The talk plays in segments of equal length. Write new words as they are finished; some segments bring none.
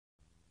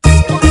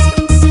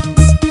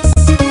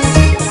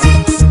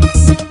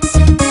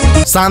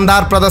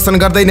शानदार प्रदर्शन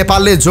गर्दै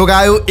नेपालले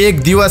जोगायो एक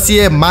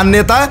दिवसीय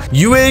मान्यता।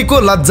 युएई को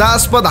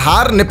लज्जास्पद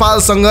हार,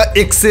 नेपालसँग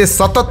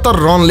 177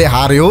 रनले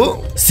हार्यो।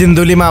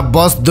 सिन्धुलीमा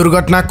बस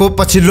दुर्घटनाको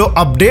पछिल्लो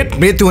अपडेट,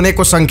 मृत्यु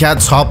हुनेको संख्या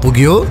 6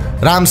 पुग्यो।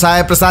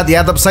 रामसाय प्रसाद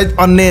यादव सहित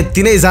अन्य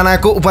 3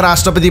 जनाको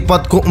उपराष्ट्रपति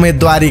पदको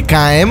उम्मेदवारी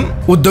कायम।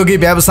 उद्योगी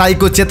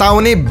व्यवसायीको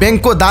चेतावनी,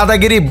 बैंकको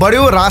दादागिरी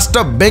बढ्यो,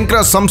 राष्ट्र बैंक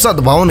र संसद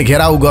भवन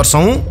घेराउ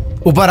गर्छौं।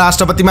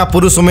 उपराष्ट्रपतिमा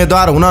पुरुष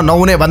उम्मेदवार हुन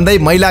नहुने भन्दै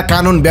महिला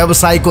कानुन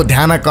व्यवसायीको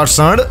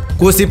ध्यानकर्षण।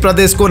 कोशी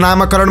प्रदेशको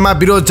नामाकरणमा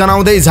विरोध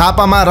जनाउँदै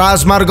झापामा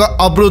राजमार्ग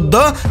अवरुद्ध,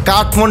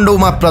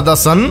 काठमाडौँमा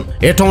प्रदर्शन।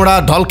 हेटौँडा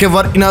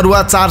ढल्केवर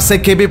इनरुवा 400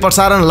 केबी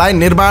प्रसारण लाइन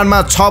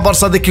निर्माणमा 6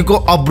 वर्षदेखिको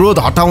अवरोध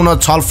हटाउन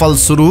छलफल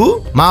सुरु।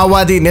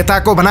 माओवादी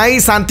नेताको भनाई,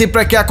 शान्ति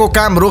प्रक्रियाको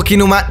काम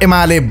रोकिनुमा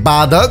एमाले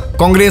बाधक।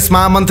 कंग्रेस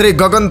महामन्त्री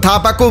गगन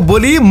थापाको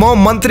बोली, म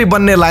मन्त्री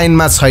बन्ने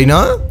लाइनमा छैन।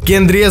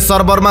 केन्द्रीय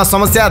सर्भरमा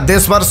समस्या,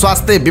 देशभर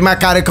स्वास्थ्य बीमा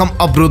कार्यक्रम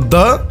अवरुद्ध।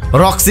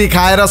 रक्सी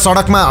खाएर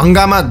सडकमा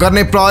हंगामा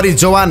गर्ने प्रहरी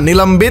जवान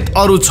निलम्बित,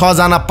 अरु 6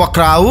 जना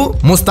पक्राउ।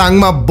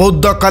 मुस्ताङमा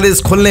बौद्ध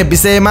कलेज खोल्ने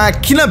विषयमा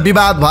किन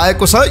विवाद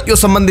भएको छ, यो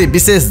सम्बन्धी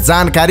विशेष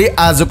जानकारी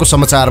आजको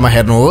समाचारमा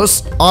हेर्नुहोस्।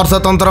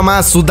 अर्थतन्त्रमा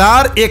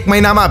सुधार, 1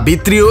 महिनामा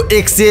भित्रियो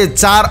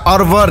 104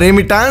 अर्ब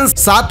रेमिटान्स,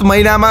 7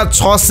 महिनामा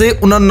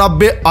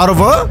 689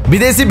 अर्ब।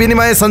 विदेशी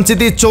विनिमय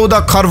सञ्चित 14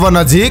 खर्ब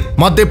नजिक।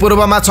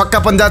 मध्यपूर्वमा छक्का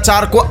पञ्जा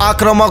 4 को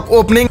आक्रामक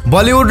ओपनिङ,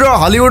 बलिउड र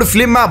हलिउड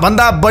फिल्ममा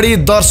भन्दा बढी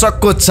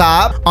दर्शकको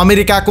चाप।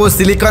 अमेरिकाको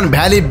सिलिकन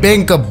भ्याली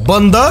बैंक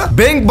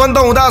बन्द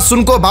हुँदा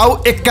सुनको भाउ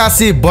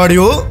 81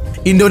 बढ्यो।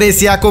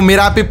 इन्डोनेसियाको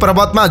मेरापी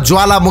पर्वतमा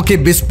ज्वालामुखी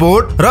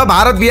विस्फोट र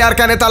भारत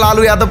बिहारका नेता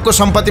लालु यादवको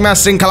सम्पत्तिमा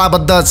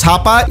श्रृङ्खलाबद्ध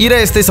छापा। यी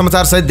र यस्तै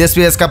समाचार सहित देश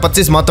विदेशका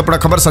 25 महत्त्वपूर्ण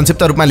खबर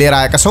संक्षिप्त रूपमा लिएर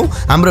आएका छौं।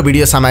 हाम्रो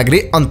भिडियो सामग्री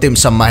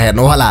अन्तिमसम्म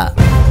हेर्नुहोला।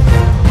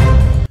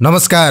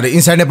 नमस्कार,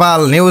 इनसाइड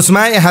नेपाल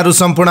न्यूजमा यहाँहरु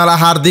सम्पूर्णलाई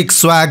हार्दिक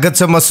स्वागत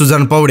छ। म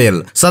सुजन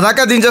पौडेल।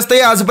 सदाका दिन जस्तै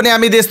आज पनि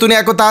हामी देश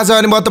दुनियाँको ताजा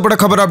अनि महत्त्वपूर्ण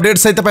खबर अपडेट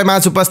सहित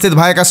तपाईमाझ उपस्थित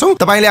भएका छौं।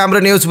 तपाईले हाम्रो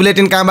न्यूज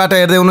बुलेटिन कहाँबाट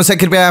हेर्दै हुनुहुन्छ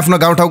कृपया आफ्नो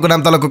गाउँ ठाउँको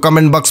नाम तलको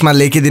कमेन्ट बक्समा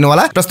लेखिदिनु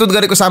होला। प्रस्तुत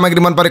गरेको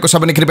सामग्री मन परेको छ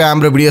भने कृपया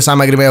हाम्रो भिडियो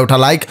सामग्रीमा एउटा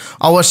लाइक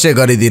अवश्य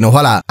गरिदिनु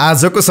होला।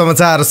 आजको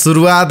समाचार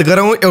सुरुवात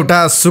गरौं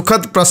एउटा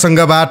सुखद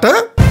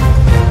प्रसंगबाट।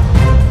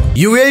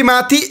 युएई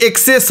माथि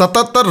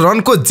 177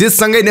 रनको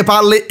जितसँगै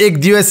नेपालले एक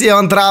दिवसीय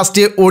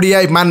अन्तर्राष्ट्रिय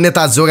ओडीआई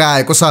मान्यता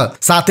जोगाएको छ।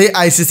 साथै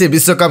आईसीसी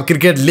विश्वकप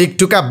क्रिकेट लिग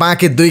 2 का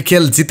बाँकी 2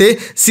 खेल जिते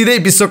सिधै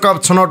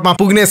विश्वकप छनौटमा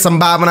पुग्ने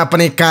सम्भावना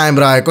पनि कायम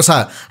रहेको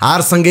छ।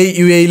 हारसँगै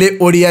युएईले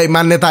ओडीआई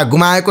मान्यता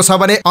गुमाएको छ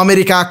भने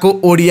अमेरिकाको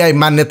ओडीआई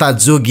मान्यता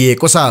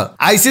जोगिएको छ।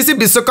 आईसीसी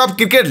विश्वकप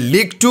क्रिकेट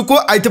लिग 2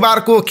 को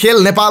आइतबारको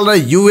खेल नेपाल र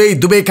युएई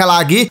दुवैका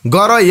लागि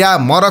गर या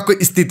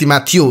मरको स्थितिमा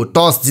थियो।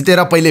 टस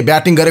जितेर पहिले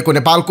ब्याटिङ गरेको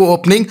नेपालको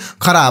ओपनिङ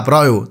खराब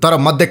रह्यो, तर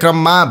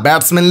मध्यक्रममा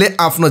ब्याट्सम्यानले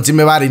आफ्नो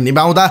जिम्मेवारी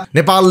निभाउँदा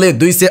नेपालले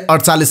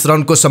 248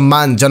 रनको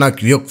सम्मानजनक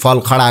योगफल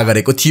खडा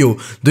गरेको थियो।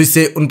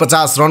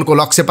 249 रनको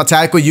लक्ष्य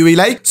पछ्याएको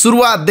युएईलाई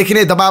सुरुवातदेखि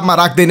नै दबावमा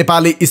राख्दै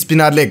नेपाली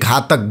स्पिनरले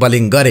घातक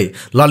बलिङ गरे।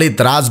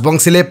 ललित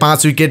राजवंशीले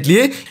 5 विकेट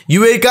लिए।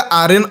 युएईका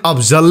आर्यन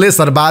अफजलले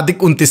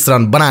सर्वाधिक 29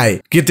 रन बनाए।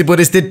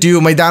 कीर्तिपुर स्थित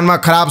टियु मैदानमा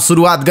खराब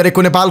सुरुवात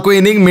गरेको नेपालको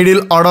इनिङ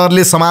मिडल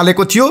अर्डरले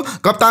सम्हालेको थियो।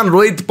 कप्तान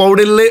रोहित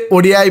पौडेलले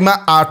ओडीआईमा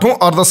 8औं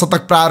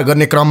अर्धशतक प्रहार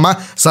गर्ने क्रममा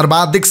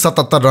सर्वाधिक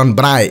 77 रन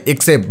बनाए।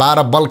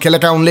 112 बल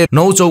खेलेका उनले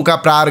 9 चौका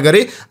प्रहार गरे।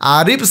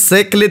 आरिफ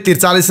शेखले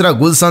 43 र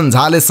गुलसन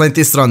झाले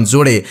 37 रन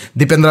जोडे।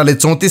 दिपेन्द्रले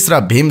 34 र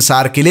भीम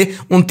सार्कीले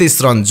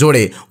 29 रन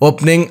जोडे।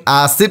 ओपनिङ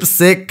आसिफ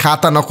शेख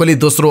खाता नखोली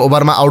दोस्रो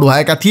ओभरमा आउट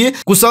भएका थिए।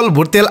 कुशल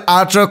भुर्तेल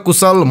 8 र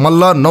कुशल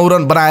मल्ल 9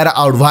 रन बनाएर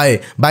आउट भए।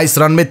 22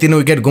 रनमै 3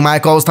 विकेट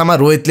गुमाएको अवस्थामा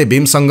रोहितले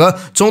भीमसँग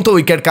चौथो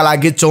विकेटका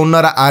लागि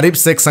 54 र आरिफ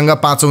शेखसँग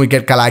 5औं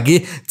विकेटका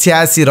लागि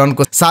 86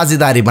 रनको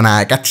साझेदारी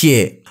बनाएका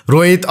थिए।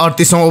 रोहित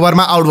 38औं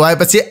ओभरमा आउट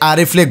भएपछि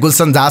आरिफले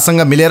गुलसन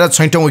झासँग मिलेर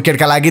 6औं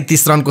विकेटका लागि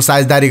 30 रनको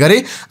साझेदारी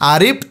गरे।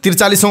 आरिफ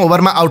 43औं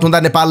ओभरमा आउट हुँदा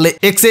नेपालले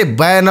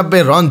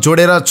 192 रन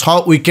जोडेर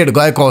 6 विकेट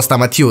गएको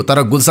अवस्थामा थियो,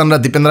 तर गुलसन र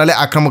दिपेन्द्रले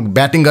आक्रामक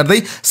ब्याटिङ गर्दै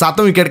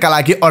 7औं विकेटका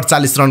लागि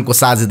 48 रनको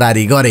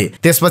साझेदारी गरे।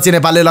 त्यसपछि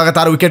नेपालले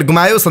लगातार विकेट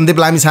गुमायो। सन्दीप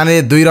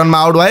लामिछानेले 2 रनमा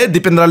आउट भए।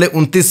 दिपेन्द्रले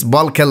 29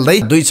 बल खेल्दै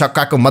 2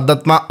 छक्काको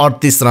मद्दतमा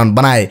 38 रन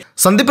बनाए।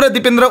 सन्दीप र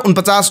दिपेन्द्र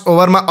 49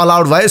 ओभरमा अल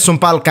आउट भए।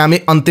 सुम्पाल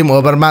कामी अन्तिम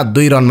ओभरमा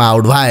 2 रनमा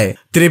आउट भए।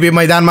 त्रिवी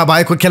मैदानमा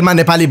भएको खेलमा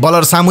नेपाली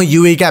बलर सामु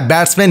युएईका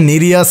ब्याट्सम्यान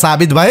निरीह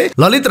साबित भए।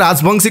 ललित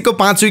राजवंशीको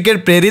 5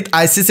 विकेट प्रेरित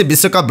आईसीसी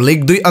विश्वकप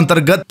लिग 2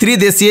 अन्तर्गत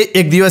त्रिदेशीय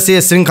एक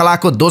दिवसीय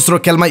श्रृङ्खलाको दोस्रो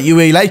खेलमा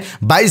युएईलाई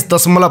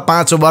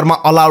 22.5 ओभरमा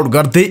अल आउट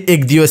गर्दै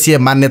एक दिवसीय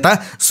मान्यता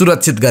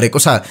सुरक्षित गरेको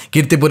छ।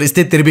 कीर्तिपुर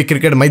स्थित त्रिवी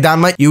क्रिकेट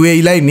मैदानमा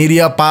युएईलाई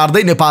निरीह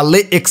पार्दै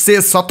नेपालले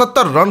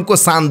 177 रनको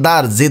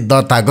शानदार जित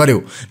दर्ता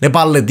गर्यो।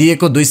 नेपालले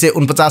दिएको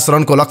 249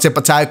 रनको लक्ष्य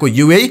पछ्याएको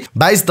युएई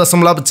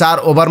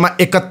 22.4 ओभरमा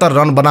 71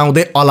 रन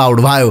बनाउँदै अल आउट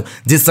भयो।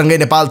 जितसँगै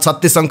नेपाल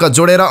 36 अङ्क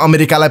जोडेर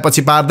अमेरिकालाई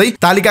पछि पार्दै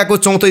तालिकाको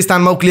चौथो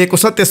स्थानमा उक्लिएको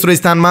छ। तेस्रो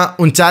स्थानमा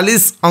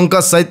 39 अङ्क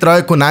सहित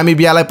रहेको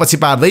नामिबियालाई पछि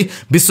पार्दै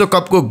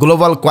विश्वकपको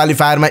ग्लोबल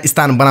क्वालिफायरमा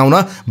स्थान बनाउन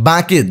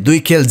बाँकी 2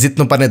 खेल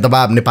जित्नुपर्ने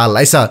दबाव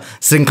नेपाललाई छ।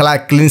 श्रृङ्खला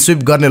क्लिन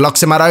स्विप गर्ने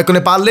लक्ष्यमा रहेको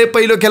नेपालले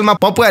पहिलो खेलमा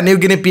पपुवा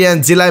न्युगिनी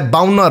पिएनजीलाई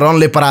 52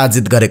 रनले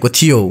पराजित गरेको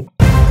थियो।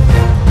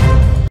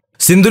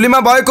 सिन्धुलीमा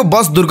भएको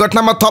बस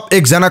दुर्घटनामा थप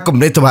 1 जनाको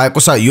मृत्यु भएको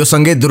छ। यो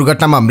सँगै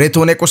दुर्घटनामा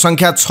मृत्यु हुनेको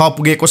संख्या 6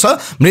 पुगेको छ।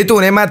 मृत्यु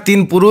हुनेमा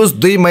 3 पुरुष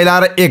 2 महिला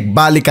र 1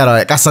 बालिका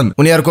रहेका छन्।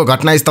 उनीहरूको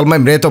घटनास्थलमै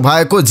मृत्यु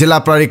भएको जिल्ला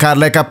प्रहरी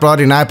कार्यालयका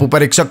प्रहरी नायब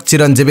उपरीक्षक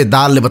चिरञ्जीवी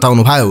दालले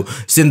बताउनुभयो।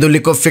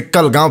 सिन्धुलीको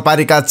फिक्कल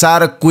गाउँपालिका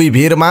 4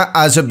 कुइभिरमा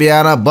आज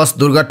बिहान बस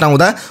दुर्घटना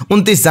हुँदा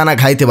 29 जना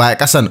घाइते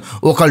भएका छन्।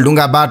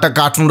 ओखलढुङ्गाबाट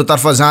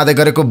काठमाडौँतर्फ जाँदै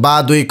गरेको बा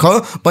 2 ख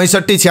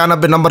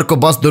 6596 नम्बरको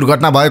बस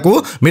दुर्घटना भएको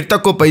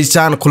मृतकको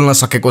पहिचान खुल्न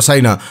सकेको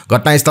छैन।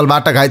 घटनास्थलबाट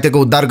घाइतेको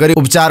उद्धार गरी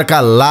उपचारका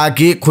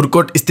लागि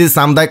खुरकोट स्थित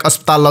सामुदायिक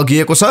अस्पताल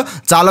लगिएको छ।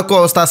 चालकको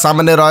अवस्था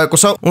सामान्य रहेको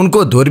छ।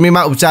 उनको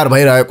धुर्मीमा उपचार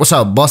भइरहेको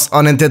छ। बस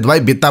अनियन्त्रित भई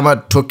भित्तामा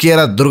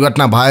ठोकिएर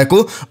दुर्घटना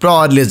भएको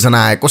प्रहरीले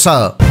जनाएको छ।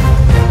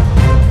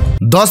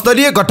 10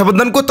 दलीय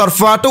गठबन्धनको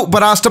तर्फबाट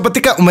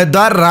उपराष्ट्रपतिका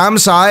उम्मेद्वार राम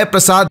सहाय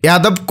प्रसाद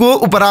यादवको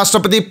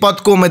उपराष्ट्रपति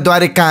पदको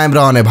उम्मेदवारी कायम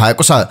रहने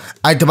भएको छ।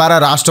 आइतबार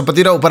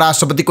राष्ट्रपति र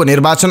उपराष्ट्रपतिको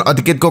निर्वाचन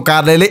अधिकृतको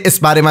कार्यालयले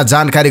यसबारेमा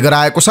जानकारी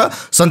गराएको छ।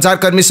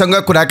 सञ्चारकर्मीसँग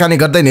कुराकानी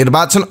गर्दै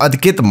निर्वाचन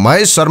अधिकृत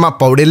महेश शर्मा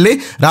पौडेलले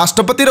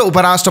राष्ट्रपति र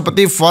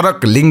उपराष्ट्रपति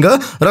फरक लिङ्ग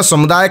र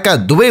समुदायका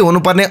दुवै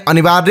हुनुपर्ने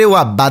अनिवार्य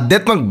वा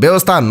बाध्यात्मक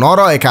व्यवस्था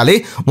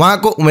नरहेकाले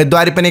उहाँको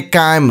उम्मेदवारी पनि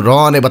कायम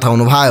रहने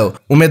बताउनुभयो।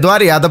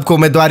 उम्मेदवार यादवको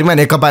उम्मेदवारीमा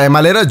नेकपा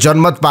एमाले र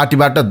जनमत पार्टीबाट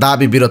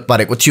दाबी विरोध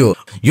परेको थियो।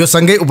 यो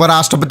सँगै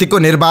उपराष्ट्रपतिको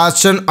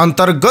निर्वाचन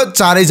अन्तर्गत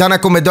 4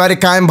 जनाको उम्मेदवारी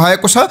कायम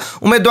भएको छ।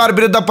 उम्मेदवार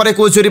विरुद्ध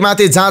परेको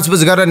उजुरीमाथि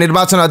जाँचबुझ गरेर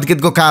निर्वाचन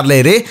अधिकृतको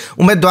कार्यालयले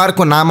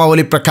उम्मेदवारको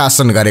नामावली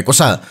प्रकाशन गरेको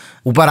छ।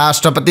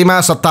 उपराष्ट्रपतिमा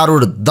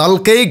सत्तारूढ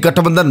दलकै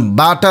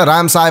गठबन्धनबाट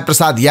राम सहाय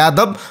प्रसाद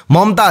यादव,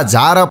 ममता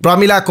झा र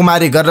प्रमिला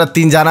कुमारी गरेर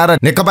 3 जना र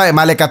नेकपा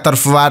एमालेका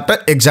तर्फबाट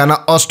 1 जना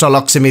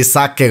अष्टलक्ष्मी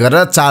साक्य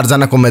गरेर 4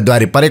 जनाको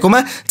उम्मेदवारी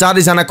परेकोमा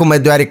 4 जनाको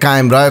उम्मेदवारी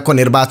कायम रहेको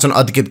निर्वाचन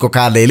अधिकृतको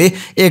कार्यालयले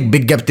एक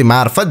विज्ञप्ति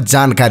मार्फत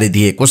जानकारी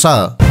दिएको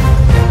छ।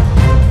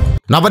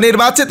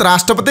 नवनिर्वाचित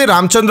राष्ट्रपति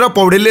रामचन्द्र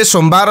पौडेलले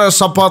सोमबार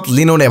शपथ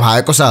लिनुहुने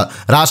भएको छ।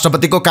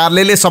 राष्ट्रपतिको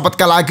कार्यालयले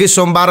शपथका लागि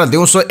सोमबार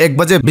दिउँसो 1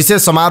 बजे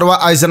विशेष समारोह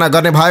आयोजना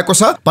गर्ने भएको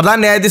छ। प्रधान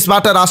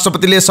न्यायाधीशबाट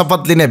राष्ट्रपतिले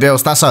शपथ लिने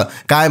व्यवस्था छ।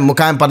 कायम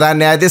मुकायम प्रधान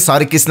न्यायाधीश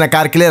हरिकृष्ण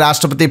कार्कीले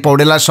राष्ट्रपति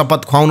पौडेललाई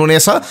शपथ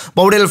खुवाउनुहुनेछ।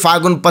 पौडेल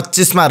फागुन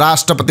 25 मा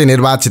राष्ट्रपति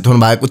निर्वाचित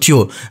हुनुभएको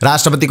थियो।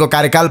 राष्ट्रपतिको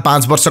कार्यकाल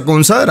 5 वर्षको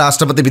हुन्छ।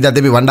 राष्ट्रपति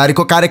विद्यादेवी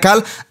भण्डारीको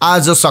कार्यकाल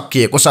आज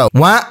सकिएको छ।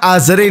 उहाँ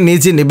आजरै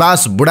निजी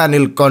निवास बुढा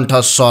नीलकण्ठ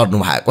सर्नु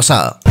भएको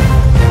छ।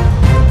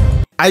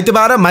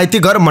 आइतबार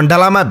माइतीघर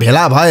मण्डलामा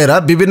भेला भएर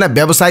विभिन्न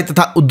व्यवसायी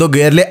तथा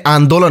उद्योगीहरूले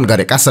आन्दोलन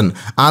गरेका छन्।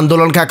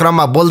 आन्दोलनका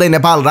क्रममा बोल्दै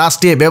नेपाल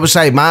राष्ट्रिय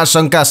व्यवसायी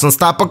महासङ्घका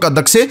संस्थापक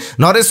अध्यक्ष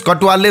नरेश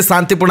कटुवालले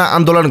शान्तिपूर्ण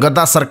आन्दोलन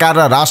गर्दा सरकार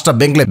र राष्ट्र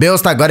बैंकले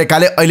व्यवस्था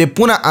गरेकाले अहिले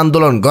पुनः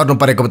आन्दोलन गर्नु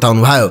परेको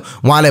बताउनुभयो।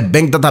 उहाँले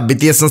बैंक तथा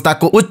वित्तीय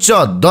संस्थाको उच्च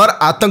दर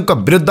आतंक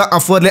विरुद्ध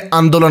आफूहरूले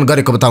आन्दोलन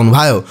गरेको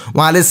बताउनुभयो।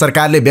 उहाँले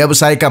सरकारले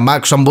व्यवसायीका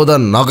माग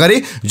सम्बोधन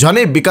नगरी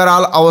झनै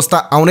विकराल अवस्था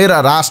आउने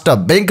र राष्ट्र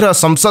बैंक र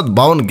संसद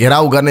भवन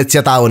घेराउ गर्ने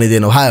चेतावनी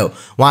दिनुभयो।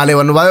 उहाँले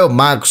भन्नुभयो,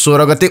 माघ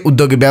 16 गते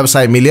उद्योगी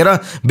व्यवसाय मिलेर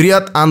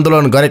बृहत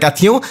आन्दोलन गरेका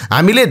थियौं।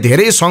 हामीले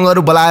धेरै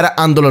सङ्घहरू बोलाएर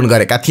आन्दोलन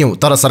गरेका थियौं,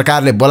 तर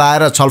सरकारले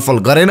बोलाएर छलफल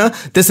गरेन।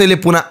 त्यसैले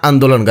पुनः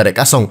आन्दोलन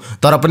गरेका छौं।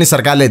 तर पनि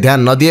सरकारले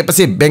ध्यान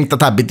नदिएपछि बैंक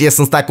तथा वित्तीय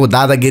संस्थाको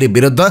दादागिरी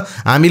विरुद्ध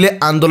हामीले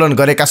आन्दोलन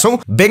गरेका छौं।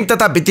 बैंक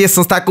तथा वित्तीय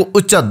संस्थाको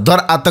उच्च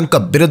दर आतंक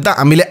विरुद्ध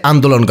हामीले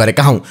आन्दोलन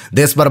गरेका हौं।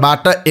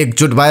 देशभरबाट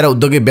एकजुट भएर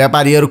उद्योगी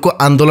व्यापारीहरूको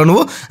आन्दोलन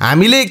हो।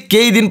 हामीले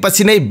केही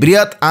दिनपछि नै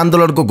बृहत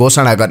आन्दोलनको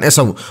घोषणा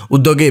गर्नेछौं।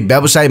 उद्योगी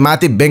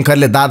व्यवसायमाथि बैंकहरूले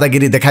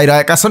दादागिरी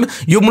देखाइरहेका छन्।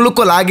 यो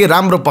मुलुकको लागि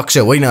राम्रो पक्ष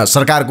होइन।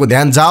 सरकारको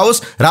ध्यान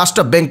जाओस्,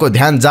 राष्ट्र बैंकको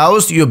ध्यान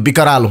जाओस्। यो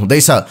विकराल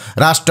हुँदैछ।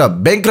 राष्ट्र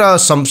बैंक र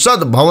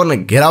संसद भवन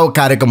घेराउ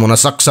कार्यक्रम हुन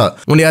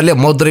सक्छ। उनीहरूले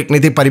मौद्रिक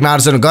नीति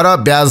परिमार्जन गर,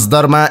 ब्याज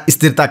दरमा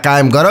स्थिरता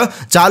कायम गर,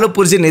 चालु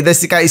पूर्जी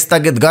निर्देशिका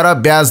स्थगित गर,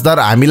 ब्याज दर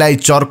हामीलाई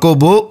चर्को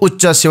भो,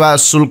 उच्च सेवा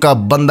शुल्क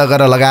बन्द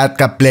गर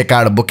लगायतका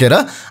प्लेकार्ड बोकेर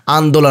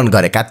आन्दोलन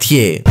गरेका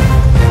थिए।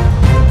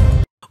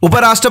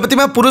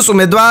 उपराष्ट्रपतिमा पुरुष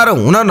उम्मेद्वार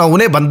हुन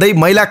नहुने भन्दै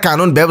महिला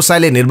कानुन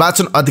व्यवसायले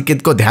निर्वाचन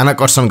अधिकृतको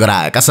ध्यानकर्षण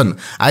गराएका छन्।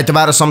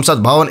 आइतबार संसद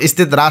भवन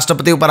स्थित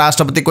राष्ट्रपति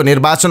उपराष्ट्रपतिको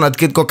निर्वाचन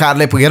अधिकृतको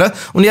कार्यालय पुगेर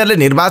उनीहरूले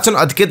निर्वाचन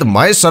अधिकृत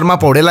महेश शर्मा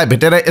पौडेललाई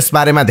भेटेर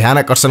यसबारेमा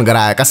ध्यानकर्षण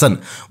गराएका छन्।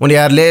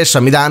 उनीहरूले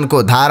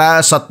संविधानको धारा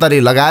 70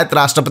 लगायत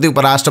राष्ट्रपति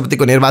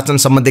उपराष्ट्रपतिको निर्वाचन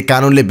सम्बन्धी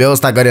कानुनले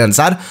व्यवस्था गरे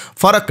अनुसार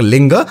फरक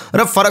लिङ्ग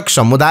र फरक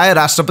समुदाय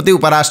राष्ट्रपति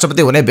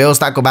उपराष्ट्रपति हुने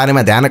व्यवस्थाको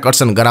बारेमा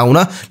ध्यानकर्षण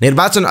गराउन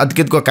निर्वाचन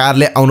अधिकृतको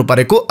कार्यालय आउनु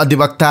परेको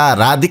अधिवक्ता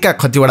अधिका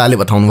खतिवडाले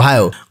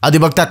बताउनुभयो।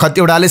 अधिवक्ता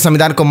खतिवडाले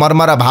संविधानको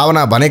मर्म र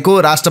भावना भनेको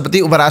राष्ट्रपति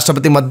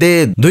उपराष्ट्रपति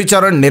मध्ये 2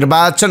 चरण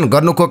निर्वाचन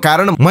गर्नुको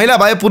कारण महिला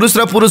भए पुरुष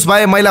र पुरुष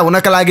भए महिला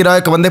हुनका लागि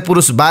रहेको भन्दै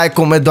पुरुष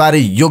बाहेकको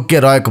उम्मेदवारी योग्य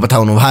रहेको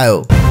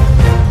बताउनुभयो।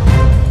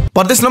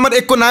 प्रदेश नम्बर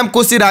 1 को नाम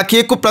कोशी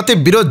राखिएको प्रति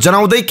विरोध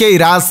जनाउँदै केही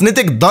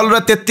राजनीतिक दल र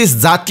 33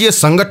 जातीय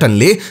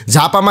संगठनले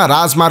झापामा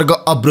राजमार्ग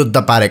अवरुद्ध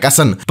पारेका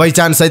छन्।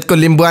 पहिचान सहितको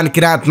लिम्बुवान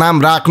किराँत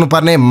नाम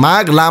राख्नुपर्ने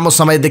माग लामो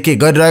समयदेखि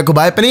गरिरहेको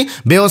भए पनि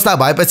व्यवस्था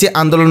भएपछि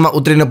आन्दोलनमा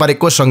उत्रिनु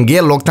परेको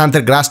संघीय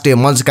लोकतान्त्रिक राष्ट्रिय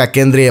मञ्चका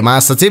केन्द्रीय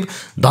महासचिव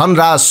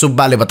धनराज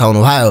सुब्बाले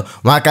बताउनुभयो।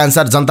 उहाँका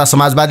अनुसार जनता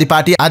समाजवादी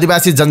पार्टी,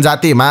 आदिवासी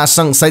जनजाति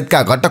महासंघ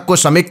सहितका घटकको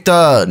संयुक्त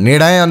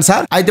निर्णय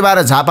अनुसार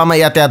आइतबार झापामा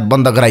यातायात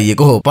बन्द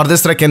गराइएको हो।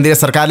 प्रदेश र केन्द्रीय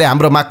सरकारले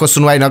हाम्रो मागको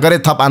सुनवाई नगरे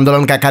थप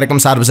आन्दोलनका कार्यक्रम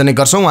सार्वजनिक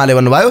गर्छौं उहाँले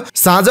भन्नुभयो।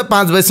 साँझ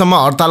 5 बजेसम्म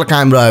हडताल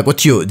कायम रहेको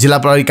थियो। जिल्ला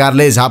प्रहरी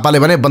कार्यालय झापाले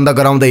भने बन्द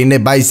गराउँदै हिँड्ने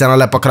 22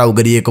 जनालाई पक्राउ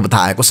गरिएको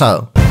बताएको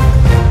छ।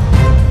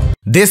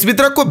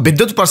 देशभित्रको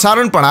विद्युत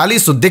प्रसारण प्रणाली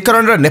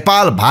शुद्धिकरण र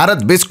नेपाल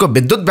भारत बीचको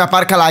विद्युत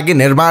व्यापारका लागि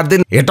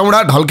निर्माणाधीन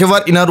Hetauda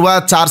Dhalkebar Inaruwa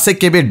 400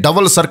 KB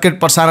double circuit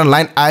प्रसारण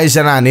लाइन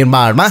आयोजना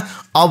निर्माणमा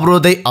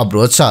अवरोधै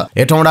अवरोध छ।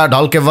 हेटौँडा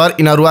ढल्केवर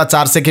इनरुवा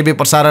 400 केबी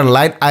प्रसारण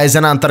लाइन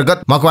आयोजना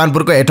अन्तर्गत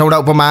मकवानपुरको हेटौँडा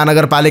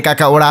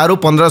उपमहानगरपालिकाका वडाहरू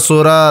 15,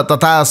 16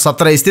 तथा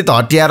 17 स्थित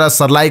हटिया र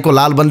सर्लाहीको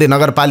लालबन्दी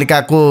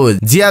नगरपालिकाको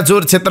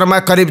जियाजोर क्षेत्रमा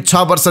करिब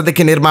 6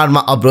 वर्षदेखि निर्माणमा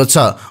अवरोध छ।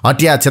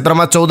 हटिया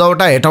क्षेत्रमा 14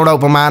 वटा, हेटौँडा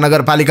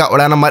उपमहानगरपालिका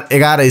वडा नम्बर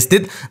 11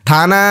 स्थित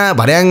थाना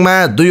भर्याङमा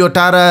 2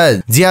 वटा र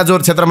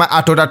जियाजोर क्षेत्रमा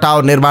 8 वटा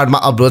टावर निर्माणमा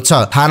अवरोध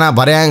छ। थाना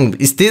भर्याङ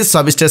स्थित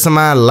सब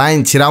स्टेसनमा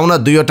लाइन छिराउन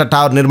 2 वटा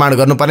टावर निर्माण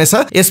गर्नुपर्नेछ।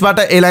 यसबाट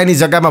एलाइनी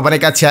जग्गामा बनेका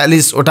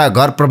 46 वटा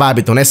घर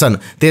प्रभावित हुनेछन्।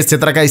 त्यस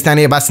क्षेत्रका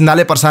स्थानीय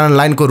बासिन्दाले प्रसारण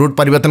लाइनको रुट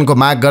परिवर्तनको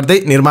माग गर्दै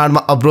निर्माणमा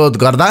अवरोध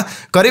गर्दा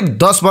करिब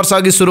 10 वर्ष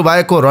अघि सुरु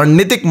भएको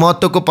रणनीतिक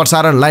महत्त्वको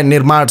प्रसारण लाइन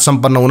निर्माण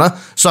सम्पन्न हुन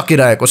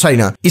सकिरहेको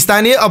छैन।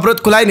 स्थानीय अवरोध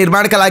खुलाइ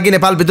निर्माणका लागि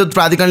नेपाल विद्युत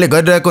प्राधिकरणले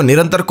गरिरहेको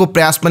निरन्तरको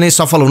प्रयास पनि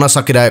सफल हुन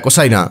सकिरहेको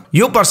छैन।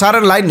 यो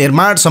प्रसारण लाइन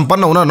निर्माण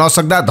सम्पन्न हुन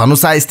नसक्दा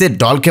धनुषा स्थित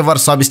ढल्केवर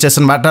सब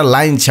स्टेसनबाट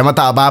लाइन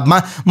क्षमता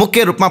अभावमा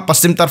मुख्य रूपमा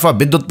पश्चिमतर्फ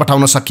विद्युत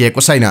पठाउन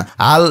सकिएको छैन।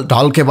 हाल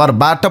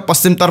ढल्केवरबाट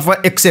पश्चिमतर्फ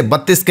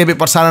 132 केबी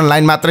प्रसारण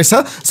लाइन मात्रै छ।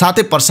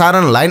 साथै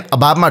प्रसारण लाइन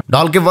अभावमा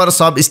ढल्केवर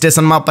सब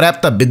स्टेसनमा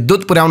पर्याप्त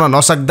विद्युत पुर्याउन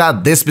नसक्दा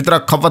देशभित्र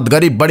खपत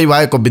गरी बढी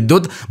भएको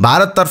विद्युत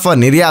भारततर्फ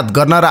निर्यात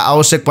गर्न र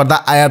आवश्यक पर्दा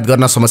आयात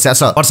गर्न समस्या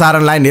छ।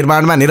 प्रसारण लाइन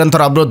निर्माणमा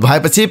निरन्तर अवरोध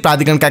भएपछि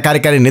प्राधिकरणका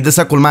कार्यकारी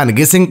निर्देशक कुलमान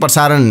गिसिङ,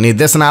 प्रसारण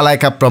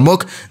निर्देशनालयका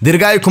प्रमुख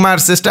दीर्घायु कुमार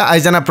श्रेष्ठ,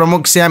 आयोजना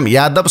प्रमुख श्याम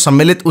यादव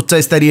सम्मिलित उच्च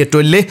स्तरीय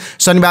टोलीले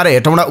शनिबार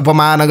हेटौँडा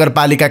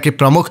उपमहानगरपालिकाकी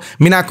प्रमुख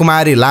मीना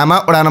कुमारी लामा,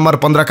 वडा नम्बर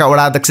 15 का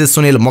वडाध्यक्ष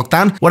सुनिल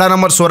मोक्तान, वडा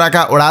नम्बर 16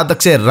 का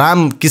वडाध्यक्ष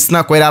राम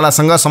कृष्ण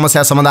कोइरालासँग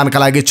समस्या समाधानका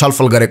लागि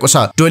छलफल गरेको छ।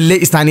 टोलीले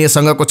स्थानीय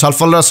संघको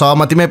छलफल र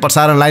सहमतिमै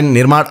प्रसारण लाइन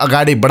निर्माण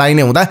अगाडि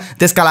बढाइने हुँदा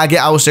त्यसका लागि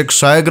आवश्यक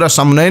सहयोग र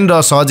समन्वयन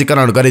र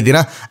सहजीकरण गरिदिन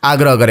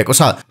आग्रह गरेको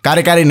छ।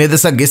 कार्यकारी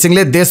निर्देशक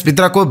घिसिङले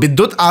देशभित्रको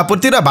विद्युत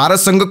आपूर्ति र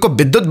भारतसँगको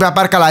विद्युत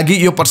व्यापारका लागि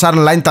यो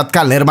प्रसारण लाइन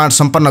तत्काल निर्माण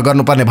सम्पन्न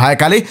गर्नुपर्ने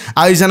भएकाले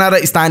आयोजना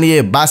र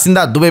स्थानीय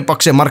बासिन्दा दुवै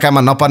पक्ष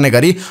मर्कामा नपर्ने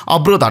गरी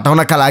अवरोध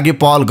हटाउनका लागि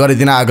पहल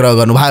गरिदिन आग्रह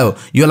गर्नुभयो।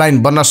 यो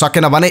लाइन बन्न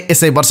सकेन भने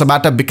यसै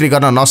वर्षबाट बिक्री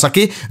गर्न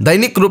नसकी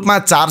दैनिक रूपमा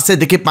 400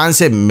 देखि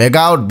 500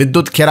 मेगावाट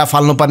विद्युत खेरा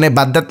फाल्नुपर्ने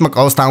बाध्यात्मक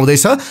अवस्था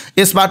आउँदैछ।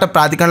 यसबाट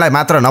प्राधिकरणलाई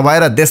मात्र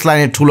नभएर देशलाई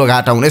नै ठूलो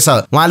घाटा हुनेछ।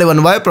 उहाँले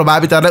भन्नुभयो,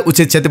 प्रभावितहरूलाई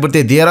उचित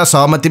क्षतिपूर्ति दिएर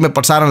सहमतिमा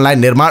प्रसारण लाइन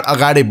निर्माण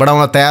अगाडि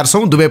बढाउन तयार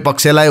छौं। दुवै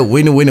पक्षलाई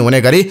विन विन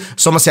हुने गरी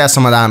समस्या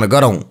समाधान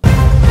गरौं।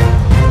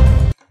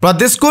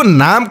 प्रदेशको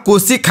नाम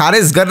कोशी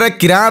खारेज गरेर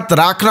किराँत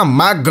राख्न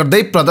माग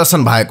गर्दै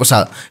प्रदर्शन भएको छ।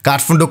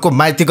 काठमाडौँको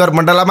माइतीघर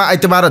मण्डलमा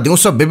आइतबार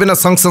दिउँसो विभिन्न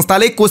सङ्घ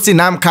संस्थाले कोशी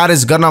नाम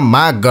खारेज गर्न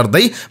माग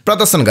गर्दै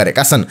प्रदर्शन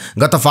गरेका छन्।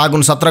 गत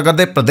फागुन 17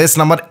 गते प्रदेश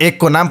नम्बर 1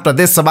 को नाम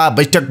प्रदेश सभा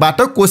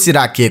बैठकबाट कोशी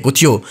राखिएको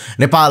थियो।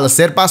 नेपाल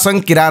शेर्पा सङ्घ,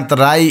 किराँत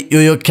राई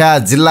योख्या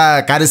जिल्ला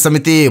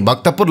कार्यसमिति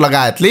भक्तपुर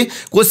लगायतले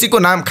कोशीको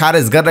नाम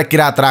खारेज गरेर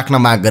किराँत राख्न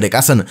माग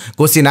गरेका छन्।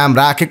 कोशी नाम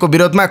राखेको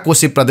विरोधमा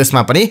कोशी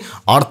प्रदेशमा पनि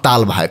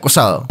हडताल भएको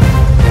छ।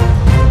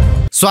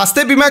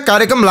 स्वास्थ्य बीमा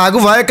कार्यक्रम लागू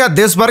भएका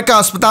देशभरका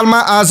अस्पतालमा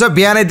आज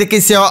बिहानैदेखि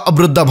सेवा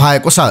अवरुद्ध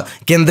भएको छ।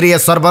 केन्द्रीय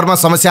सर्भरमा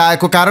समस्या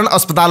आएको कारण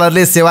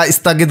अस्पतालहरूले सेवा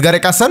स्थगित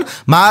गरेका छन्।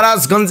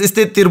 महाराजगञ्ज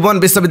स्थित त्रिभुवन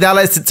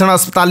विश्वविद्यालय शिक्षण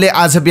अस्पतालले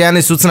आज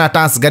बिहानै सूचना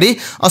टाँच गरी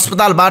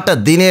अस्पतालबाट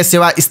दिने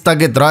सेवा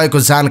स्थगित रहेको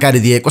जानकारी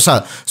दिएको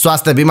छ।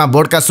 स्वास्थ्य बीमा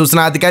बोर्डका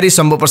सूचना अधिकारी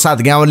शम्भु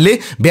प्रसाद ग्यावलले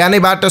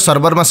बिहानैबाट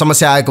सर्भरमा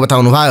समस्या आएको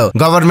बताउनुभयो।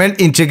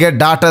 गभर्नमेन्ट इन्टिग्रेटेड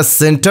डाटा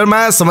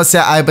सेन्टरमा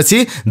समस्या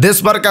आएपछि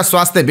देशभरका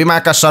स्वास्थ्य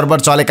बीमाका सर्भर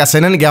चलेका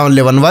छैनन्।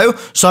 ग्यावलले भन्नुभयो,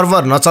 सर्भर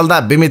नचल्दा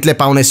बिमितले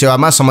पाउने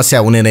सेवामा समस्या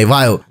हुने नै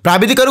भयो।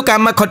 प्राविधिकहरू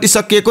काममा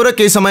खटिसकिएको र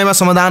केही समयमा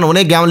समाधान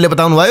हुने ग्यावलले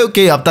बताउनुभयो।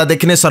 केही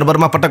हप्तादेखि नै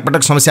सर्भरमा पटक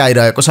पटक समस्या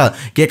आइरहेको छ।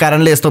 के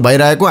कारणले यस्तो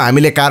भइरहेको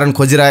हामीले कारण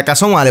खोजिरहेका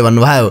छौं उहाँले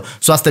भन्नुभयो।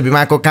 स्वास्थ्य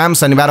बीमाको काम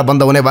शनिबार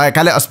बन्द हुने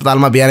भएकाले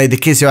अस्पतालमा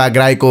बिहानैदेखि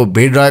सेवाग्राहीको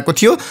भिड रहेको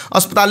थियो।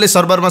 अस्पतालले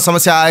सर्भरमा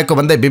समस्या आएको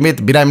भन्दै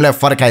बिमित बिरामीलाई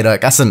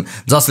फर्काइरहेका छन्,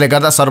 जसले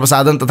गर्दा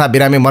सर्वसाधारण तथा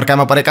बिरामी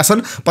मर्कामा परेका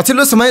छन्।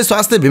 पछिल्लो समय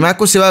स्वास्थ्य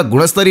बीमाको सेवा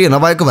गुणस्तरीय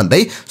नभएको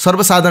भन्दै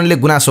सर्वसाधारणले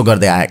गुनासो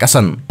गर्दै आएका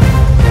छन्।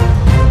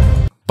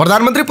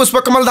 प्रधानमन्त्री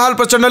पुष्पकमल दाहाल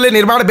प्रचण्डले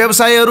निर्माण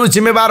व्यवसायीहरू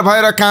जिम्मेवार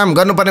भएर काम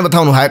गर्नुपर्ने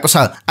बताउनु भएको छ।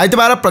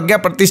 आइतबार प्रज्ञा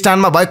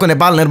प्रतिष्ठानमा भएको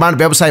नेपाल निर्माण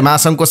व्यवसाय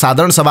महासङ्घको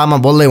साधारण सभामा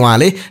बोल्दै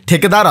उहाँले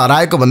ठेकेदार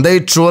हराएको भन्दै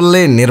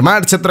ट्रोलले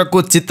निर्माण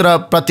क्षेत्रको चित्र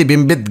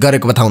प्रतिबिम्बित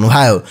गरेको बताउनु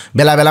भयो।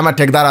 बेला बेलामा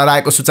ठेकेदार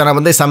हराएको सूचना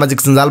भन्दै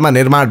सामाजिक सञ्जालमा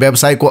निर्माण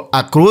व्यवसायको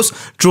आक्रोश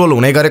ट्रोल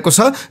हुने गरेको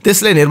छ।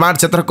 त्यसले निर्माण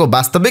क्षेत्रको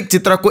वास्तविक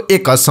चित्रको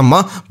एक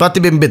हदसम्म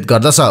प्रतिबिम्बित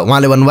गर्दछ।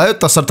 उहाँले भन्नुभयो,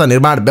 तसर्थ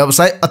निर्माण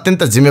व्यवसाय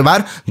अत्यन्त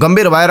जिम्मेवार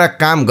गम्भीर भएर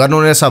काम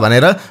गर्नुहुनेछ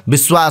भनेर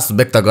विश्वास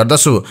व्यक्त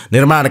गर्दछु।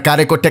 निर्माण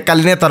कार्यको ठेक्का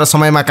लिने तर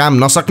समयमा काम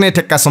नसक्ने,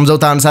 ठेक्का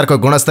सम्झौता अनुसारको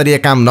गुणस्तरीय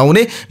काम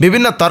नहुने,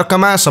 विभिन्न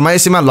तर्कमा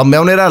समयसीमा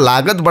लम्ब्याउने र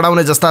लागत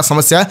बढाउने जस्ता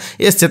समस्या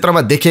यस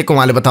क्षेत्रमा देखिएको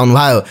उहाँले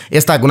बताउनुभयो।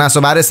 यस्ता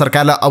गुनासोबारे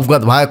सरकारलाई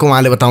अवगत भएको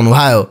उहाँले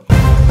बताउनुभयो।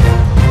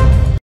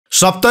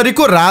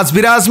 सप्तरीको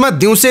राजविराजमा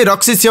दिउँसै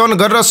रक्सी सेवन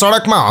गरेर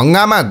सडकमा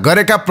हंगामा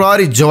गरेका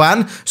प्रहरी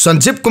जवान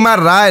सञ्जीव कुमार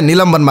राय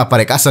निलम्बनमा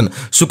परेका छन्।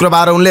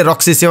 शुक्रबार उनले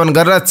रक्सी सेवन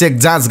गरेर चेक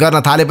जाँच गर्न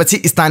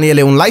थालेपछि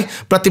स्थानीयले उनलाई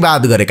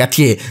प्रतिवाद गरेका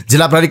थिए।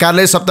 जिल्ला प्रहरी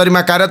कार्यालय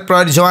सप्तरीमा कार्यरत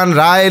प्रहरी जवान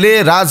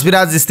रायले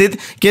राजविराज स्थित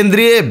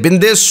केन्द्रीय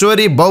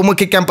बिन्देश्वरी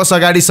बहुमुखी क्याम्पस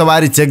अगाडि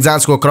सवारी चेक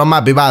जाँचको क्रममा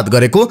विवाद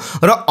गरेको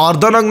र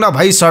अर्धनग्न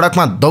भई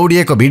सडकमा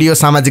दौडिएको भिडियो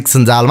सामाजिक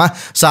सञ्जालमा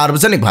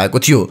सार्वजनिक भएको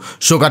थियो।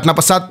 सो घटना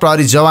पश्चात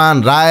प्रहरी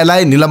जवान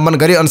रायलाई निलम्बन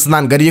गरी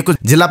अनुसन्धान गरिएको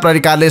जिल्ला प्रहरी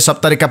कार्यालय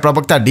सप्तरीका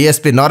प्रवक्ता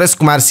डीएसपी नरेश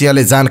कुमार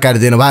सिंहले जानकारी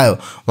दिनुभयो।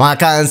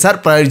 उहाँका अनुसार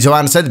प्रहरी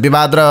जवानसहित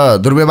विवाद र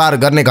दुर्व्यवहार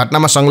गर्ने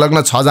घटनामा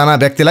संलग्न 6 जना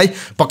व्यक्तिलाई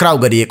पक्राउ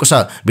गरिएको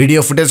छ।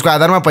 भिडियो फुटेजको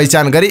आधारमा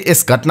पहिचान गरी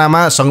यस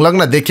घटनामा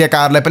संलग्न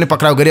देखिएकाहरूलाई पनि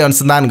पक्राउ गरी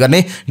अनुसन्धान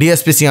गर्ने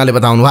डीएसपी सिंहले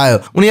बताउनुभयो।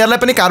 उनीहरूलाई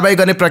पनि कारबाही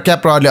गर्ने प्रक्रिया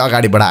प्रहरीले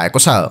अगाडि बढाएको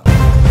छ।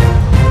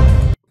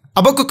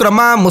 अबको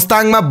क्रममा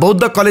मुस्ताङमा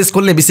बौद्ध कलेज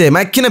खोल्ने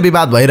विषयमा किन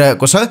विवाद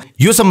भइरहेको छ,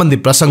 यो सम्बन्धी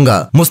प्रसङ्ग।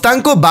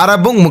 मुस्ताङको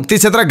बाराबुङ मुक्ति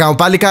क्षेत्र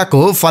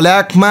गाउँपालिकाको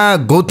फल्याकमा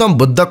गौतम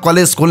बुद्ध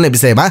कलेज खोल्ने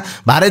विषयमा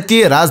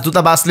भारतीय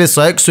राजदूतावासले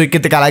सहयोग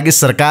स्वीकृतिका लागि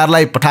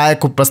सरकारलाई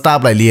पठाएको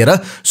प्रस्तावलाई लिएर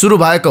सुरु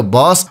भएको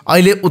बहस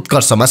अहिले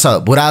उत्कर्षमा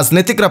छ।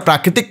 भूराजनैतिक र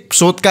प्राकृतिक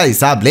स्रोतका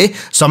हिसाबले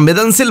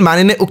संवेदनशील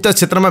मानिने उक्त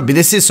क्षेत्रमा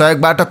विदेशी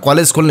सहयोगबाट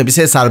कलेज खोल्ने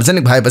विषय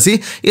सार्वजनिक भएपछि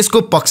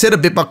यसको पक्ष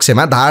र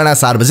विपक्षमा धारणा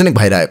सार्वजनिक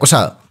भइरहेको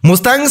छ।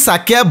 मुस्ताङ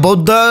साक्या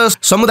बौद्ध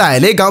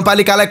समुदायले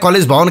गाउँपालिकालाई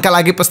कलेज भवनका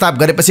लागि प्रस्ताव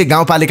गरेपछि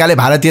गाउँपालिकाले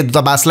भारतीय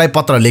दूतावासलाई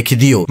पत्र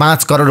लेखिदियो।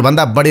 5 करोड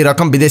भन्दा बढी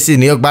रकम विदेशी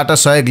नियोगबाट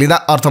सहयोग लिँदा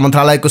अर्थ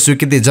मन्त्रालयको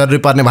स्वीकृति जरुरी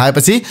पर्ने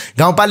भएपछि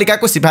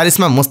गाउँपालिकाको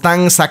सिफारिसमा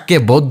मुस्ताङ साक्य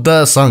बौद्ध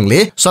संघले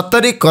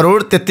 70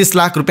 करोड 33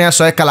 लाख रुपियाँ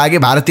सहयोगका लागि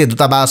भारतीय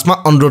दूतावासमा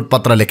अनुरोध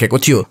पत्र लेखेको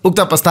थियो। उक्त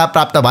प्रस्ताव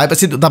प्राप्त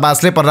भएपछि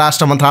दूतावासले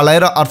परराष्ट्र मन्त्रालय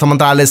र अर्थ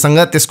मन्त्रालयसँग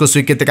त्यसको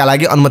स्वीकृतिका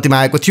लागि अनुमति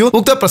मागेको थियो।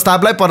 उक्त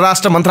प्रस्तावलाई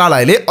परराष्ट्र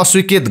मन्त्रालयले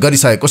अस्वीकृत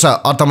गरिसकेको छ।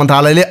 अर्थ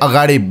मन्त्रालयले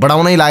अगाडि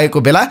बढाउनै लागेको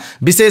बेला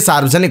विषय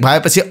सार्वजनिक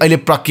भएपछि अहिले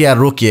प्रक्रिया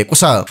रोकिएको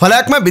छ।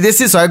 फल्याकमा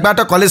विदेशी सहयोगबाट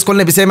कलेज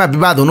खोल्ने विषयमा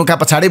विवाद हुनुका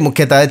पछाडि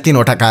मुख्यतया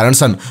 3वटा कारण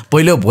छन्।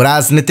 पहिलो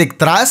भूराजनीतिक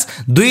त्रास,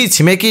 2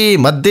 छिमेकी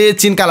मध्ये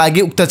चीनका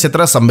लागि उक्त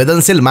क्षेत्र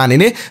संवेदनशील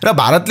मानिने र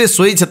भारतले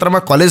सोही क्षेत्रमा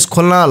कलेज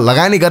खोल्न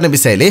लगानी गर्ने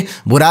विषयले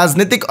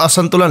भूराजनीतिक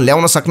असन्तुलन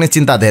ल्याउन सक्ने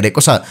चिन्ता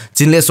धेरेको छ।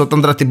 चीनले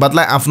स्वतन्त्र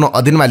तिब्बतलाई आफ्नो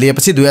अधीनमा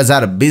लिएपछि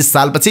 2020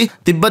 सालपछि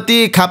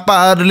तिब्बती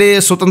खाप्पाहरूले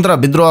स्वतन्त्र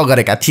विद्रोह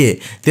गरेका थिए।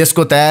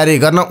 त्यसको तयारी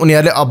गर्न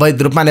उनीहरूले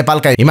अवैध रूपमा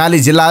नेपालका हिमाली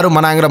जिल्लाहरू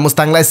मनाङ र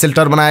मुस्ताङलाई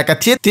सेल्टर बनाएका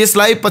थिए।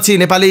 त्यसलाई पछि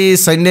नेपाली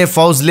सैन्य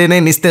फौजले नै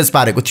निस्तेज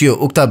पारेको थियो।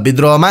 उक्त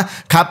विद्रोहमा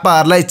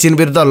खाप्पाहरूलाई चीन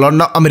विरुद्ध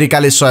लड्न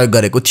अमेरिकाले सहयोग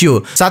गरेको थियो।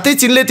 साथै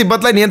चीनले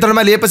तिब्बतलाई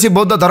नियन्त्रणमा लिएपछि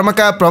बौद्ध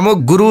धर्मका प्रमुख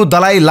गुरु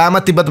दलाई लामा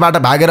तिब्बतबाट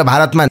भागेर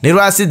भारतमा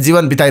निर्वासित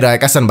जीवन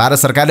बिताइरहेका छन्। भारत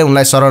सरकारले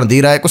उनलाई शरण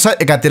दिइरहेको छ।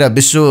 एकातिर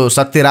विश्व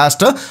शक्ति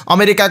राष्ट्र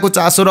अमेरिकाको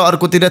चासो र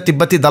अर्कोतिर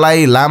तिब्बती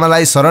दलाई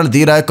लामालाई शरण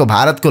दिइरहेको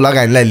भारतको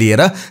लगानीलाई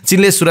लिएर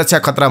चीनले सुरक्षा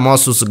खतरा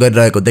महसुस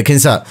गरिरहेको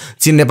देखिन्छ।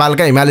 चीन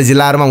नेपालका हिमाली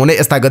जिल्लाहरूमा हुने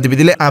यस्ता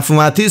गतिविधिले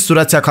आफूमाथि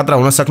सुरक्षा खतरा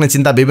हुन सक्ने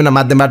चिन्ता विभिन्न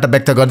माध्यमबाट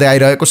व्यक्त गर्दै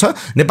आइरहेको छ।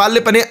 नेपालले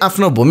पनि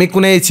आफ्नो भूमि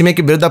कुनै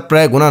छिमेकी विरुद्ध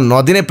प्रयोग हुन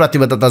नदिने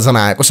प्रतिबद्धता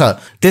जनाएको छ।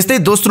 त्यस्तै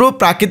दोस्रो,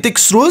 प्राकृतिक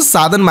स्रोत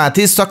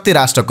साधनमाथि शक्ति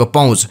राष्ट्रको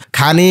पहुँच।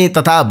 खानी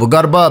तथा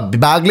भूगर्भ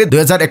विभागले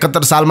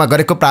 2071 सालमा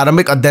गरेको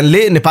प्रारम्भिक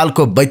अध्ययनले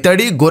नेपालको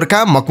बैतडी,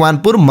 गोर्खा,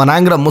 मकवानपुर,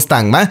 मनाङ र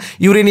मुस्ताङमा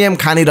युरेनियम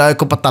खानी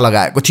रहेको पत्ता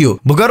लगाएको थियो।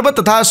 भूगर्भ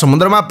तथा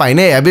समुद्रमा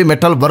पाइने हेभी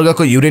मेटल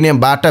वर्गको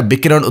युरेनियमबाट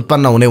विकिरण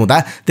उत्पन्न हुने हुँदा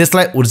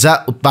त्यसलाई ऊर्जा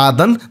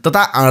उत्पादन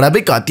तथा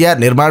आणविक हतियार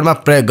निर्माणमा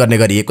प्रयोग गर्ने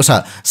गरिएको छ।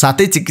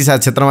 साथै चिकित्सा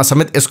क्षेत्रमा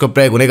समेत यसको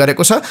प्रयोग हुने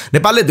गरेको छ।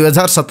 नेपालले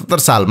 2077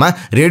 सालमा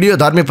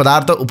रेडियोधर्मी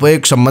पदार्थ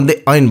उपयोग सम्बन्धी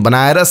ऐन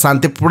बनाएर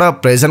शान्तिपूर्ण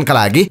प्रयोजनका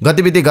लागि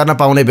गतिविधि गर्न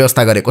पाउने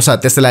व्यवस्था गरेको छ।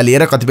 त्यसलाई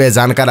लिएर कतिपय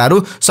जानकारहरू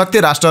शक्ति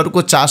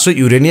राष्ट्रहरूको चासो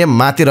युरेनियम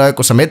माथि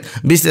रहेको समेत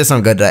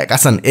विश्लेषण गरिरहेका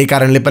छन्। यही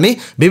कारणले पनि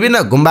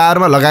विभिन्न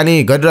गुम्बाहरूमा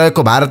लगानी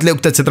गरिरहेको भारतले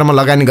उक्त क्षेत्रमा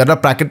लगानी गरेर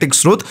प्राकृतिक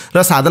स्रोत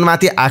र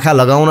साधनमाथि आँखा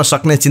लगाउन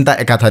सक्ने चिन्ता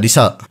एकाथरी छ।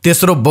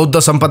 तेस्रो, बौद्ध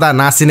सम्पदा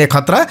नासिने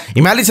खतरा।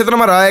 हिमाली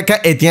क्षेत्रमा रहेका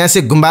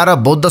ऐतिहासिक गुम्बा र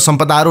बौद्ध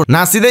सम्पदाहरू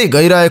नासिँदै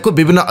गइरहेको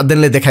विभिन्न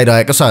अध्ययनले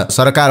देखाइरहेको छ।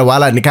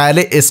 सरकारवाला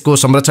निकायले यसको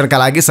संरक्षणका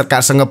लागि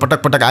सरकारसँग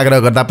पटक पटक आग्रह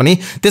गर्दा पनि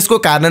त्यसको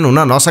कार्यान्वयन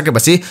हुन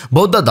नसकेपछि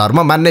बौद्ध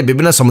धर्म मान्ने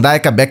विभिन्न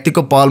समुदायका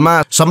व्यक्तिको पहलमा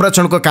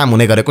संरक्षणको काम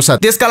हुने गरेको छ।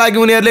 त्यसका लागि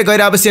उनीहरूले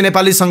गैर-आवासीय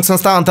नेपाली सङ्घ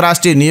संस्था,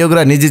 अन्तर्राष्ट्रिय नियोग र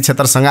निजी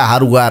क्षेत्रसँग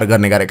हारगुहार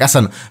गर्ने गरेका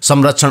छन्।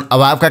 संरक्षण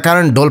अभावका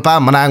कारण डोल्पा,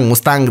 मनाङ,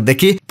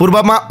 मुस्ताङदेखि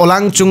पूर्वमा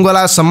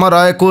ओलाङचुङ्गोलासम्म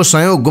रहेको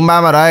सयौं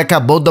गुम्बामा रहेका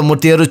बौद्ध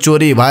मूर्तिहरू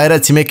चोरी भएर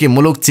छिमेकी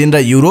मुलुक चीन र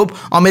युरोप,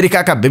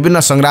 अमेरिकाका विभिन्न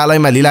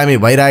संग्रहालयमा लिलामी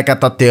भइरहेका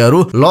तथ्यहरू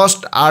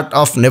लस्ट आर्ट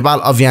अफ नेपाल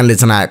अभियानले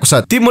जनाएको छ।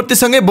 ती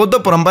मूर्तिसँगै बौद्ध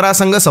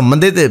परम्परासँग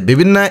सम्बन्धित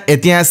विभिन्न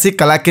ऐतिहासिक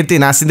कलाकृति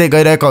नासिँदै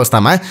गइरहेको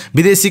अवस्थामा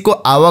विदेशीको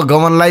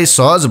आवागमनलाई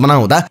सहज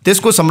बनाउँदा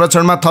त्यसको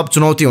संरक्षणमा थप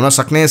चुनौती हुन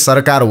सक्ने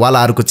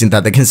सरकारवालाहरूको चिन्ता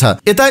देखिन्छ।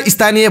 यता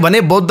स्थानीय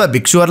भने बौद्ध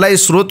भिक्षुहरूलाई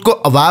स्रोतको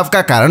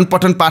अभावका कारण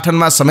पठन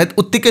पाठनमा समेत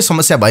उत्तिकै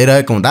समस्या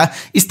भइरहेको हुँदा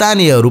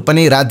स्थानीयहरू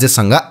पनि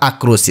राज्यसँग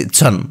आक्रोशित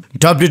छन्।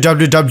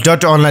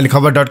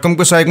 www.onlinekhabar.com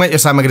को सहयोगमा यो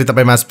सामग्री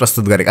तपाईमाझ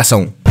प्रस्तुत गरेका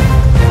छौं।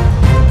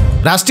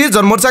 राष्ट्रिय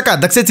जनमोर्चाका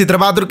अध्यक्ष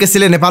चित्रबहादुर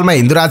केसीले नेपालमा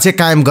हिन्दू राज्य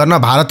कायम गर्न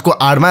भारतको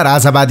आडमा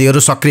राजावादीहरू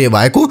सक्रिय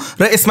भएको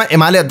र यसमा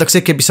एमाले अध्यक्ष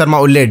केपी शर्मा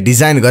ओलीले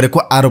डिजाइन गरेको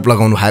आरोप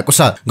लगाउनु भएको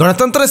छ।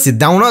 गणतन्त्र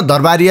सिद्ध्याउन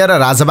दरबारिया र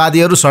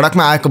राजावादीहरू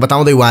सडकमा आएको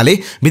बताउँदै उहाँले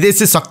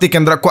विदेशी शक्ति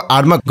केन्द्रको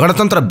आडमा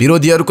गणतन्त्र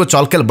विरोधीहरूको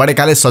चलखेल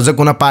बढेकाले सजग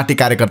हुन पार्टी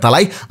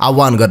कार्यकर्तालाई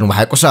आह्वान गर्नु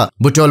भएको छ।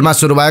 बुटवलमा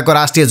सुरु भएको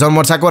राष्ट्रिय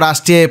जनमोर्चाको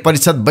राष्ट्रिय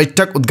परिषद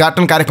बैठक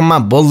उद्घाटन कार्यक्रममा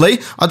बोल्दै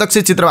अध्यक्ष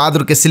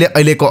चित्रबहादुर केसीले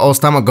अहिलेको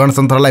अवस्थामा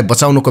गणतन्त्रलाई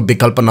बचाउनुको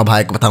विकल्प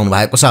नभएको बताउनु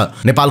भएको छ।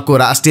 नेपालको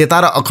राष्ट्रियता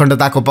र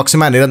अखण्डताको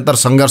पक्षमा निरन्तर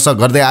सङ्घर्ष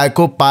गर्दै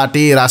आएको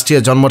पार्टी राष्ट्रिय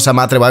जनमोर्चा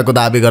मात्रै भएको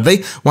दाबी गर्दै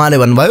उहाँले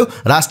भन्नुभयो,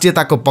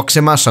 राष्ट्रियताको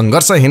पक्षमा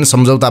सङ्घर्षहीन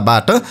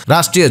सम्झौताबाट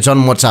राष्ट्रिय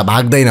जनमोर्चा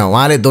भाग्दैन।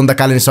 उहाँले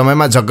द्वन्द्वकालीन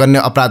समयमा जघन्य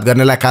अपराध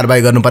गर्नेलाई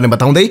कारबाही गर्नुपर्ने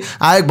बताउँदै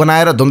आयोग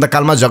बनाएर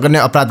द्वन्द्वकालमा जघन्य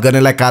अपराध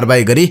गर्नेलाई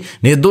कारबाही गरी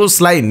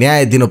निर्दोषलाई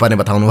न्याय दिनुपर्ने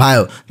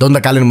बताउनुभयो।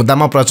 द्वन्द्वकालीन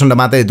मुद्दामा प्रचण्ड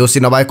मात्रै दोषी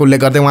नभएको उल्लेख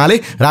गर्दै उहाँले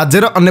राज्य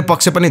र अन्य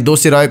पक्ष पनि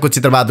दोषी रहेको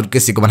चित्रबहादुर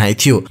केसीको भनाइ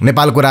थियो।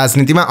 नेपालको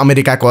राजनीतिमा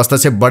अमेरिकाको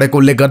हस्तक्षेप बढेको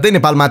उल्लेख गर्दै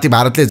नेपालमाथि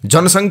भारतले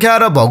जनसङ्ख्या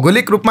र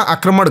भौगोलिक रूपमा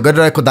आक्रमण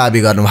गरिरहेको दाबी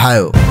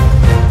गर्नुभयो।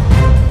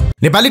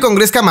 नेपाली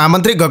कांग्रेसका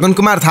महामन्त्री गगन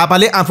कुमार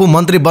थापाले आफू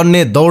मन्त्री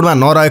बन्ने दौडमा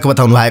नरहेको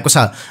बताउनु भएको छ।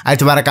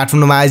 आइतबार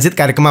काठमाडौँमा आयोजित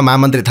कार्यक्रममा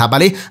महामन्त्री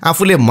थापाले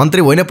आफूले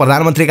मन्त्री होइन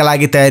प्रधानमन्त्रीका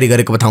लागि तयारी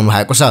गरेको बताउनु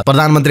भएको छ।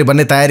 प्रधानमन्त्री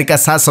बन्ने तयारीका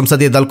साथ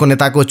संसदीय दलको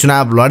नेताको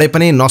चुनाव लडे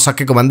पनि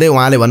नसकेको भन्दै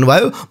उहाँले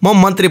भन्नुभयो, म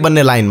मन्त्री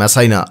बन्ने लाइनमा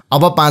छैन,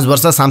 अब 5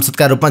 वर्ष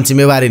सांसदका रूपमा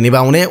जिम्मेवारी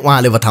निभाउने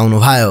उहाँले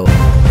बताउनुभयो।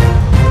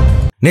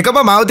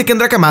 नेकपा माओवादी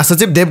केन्द्रका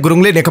महासचिव देव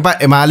गुरुङले नेकपा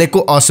एमालेको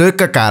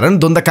असहयोगका कारण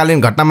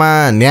द्वन्द्वकालीन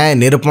घटनामा न्याय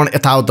निरूपण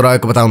यथावत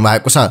रहेको बताउनु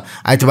भएको छ।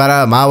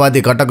 आइतबार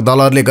माओवादी घटक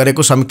दलहरूले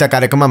गरेको संयुक्त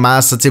कार्यक्रममा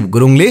महासचिव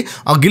गुरुङले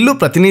अघिल्लो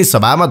प्रतिनिधि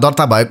सभामा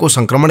दर्ता भएको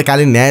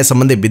संक्रमणकालीन न्याय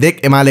सम्बन्धी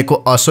विधेयक एमालेको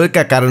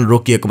असहयोगका कारण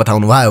रोकिएको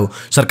बताउनुभयो।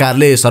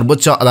 सरकारले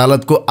सर्वोच्च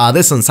अदालतको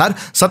आदेश अनुसार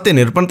सत्य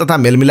निरूपण तथा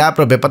मेलमिलाप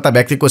र बेपत्ता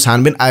व्यक्तिको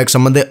छानबिन आयोग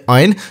सम्बन्धी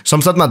ऐन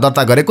संसदमा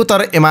दर्ता गरेको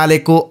तर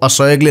एमालेको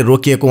असहयोगले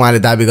रोकिएको उहाँले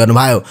दाबी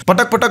गर्नुभयो।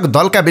 पटक पटक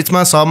दलका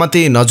बीचमा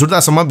सहमति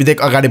नजुट्दा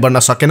विधेयक अगाडि बढ्न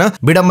सकेन,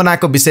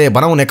 विडम्बनाको विषय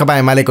बनाउ नेकपा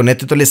एमालेको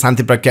नेतृत्वले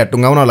शान्ति प्रक्रिया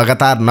टुङ्गाउन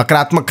लगातार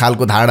नकारात्मक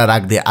खालको धारणा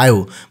राख्दै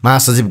आयो।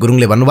 महासचिव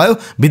गुरुङले भन्नुभयो,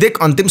 विधेयक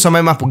अन्तिम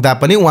समयमा पुग्दा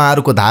पनि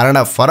उहाँहरूको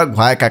धारणा फरक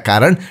भएका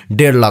कारण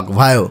डेडलक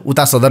भयो।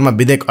 उता सदनमा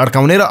विधेयक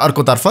अड्काउने र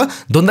अर्कोतर्फ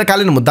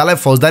द्वन्द्वकालीन मुद्दालाई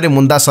फौजदारी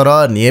मुद्दा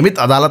सरह नियमित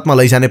अदालतमा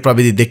लैजाने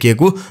प्रविधि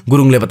देखिएको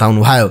गुरुङले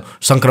बताउनुभयो।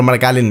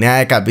 संक्रमणकालीन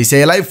न्यायका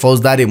विषयलाई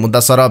फौजदारी मुद्दा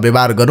सरह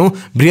व्यवहार गर्नु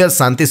बृहत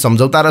शान्ति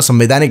सम्झौता र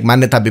संवैधानिक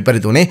मान्यता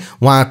विपरीत हुने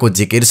उहाँको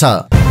जिकिर छ।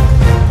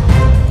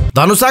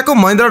 धनुषाको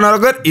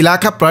महेन्द्रनगर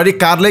इलाका प्रहरी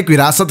कार्यालय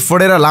हिरासत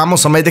फोडेर लामो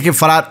समयदेखि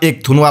फरार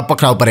एक थुनुवा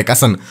पक्राउ परेका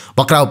छन्।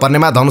 पक्राउ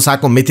पर्नेमा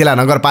धनुषाको मिथिला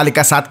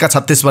नगरपालिका 7 का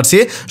 36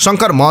 वर्षीय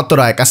शंकर महतो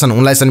रहेका छन्।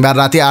 उनलाई शनिबार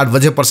राति 8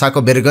 बजे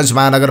पर्साको बेरगञ्ज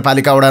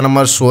महानगरपालिका वडा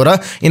नम्बर 16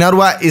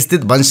 इनरुवा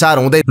स्थित भन्सार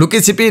हुँदै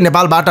लुकीछिपी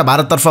नेपालबाट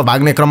भारततर्फ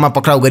भाग्ने क्रममा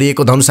पक्राउ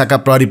गरिएको धनुषाका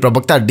प्रहरी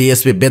प्रवक्ता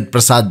डीएसपी वेद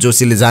प्रसाद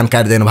जोशीले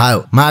जानकारी दिनुभयो।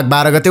 माघ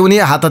 12 गते उनी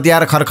हात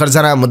हतियार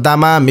खरखर्जना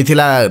मुद्दामा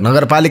मिथिला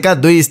नगरपालिका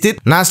 2 स्थित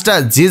नास्टा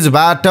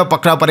जिजबाट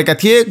पक्राउ परेका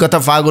थिए। गत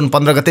फागुन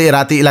 15 गते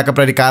राति इलाका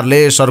प्रहरी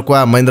कार्यालय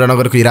सर्कुवा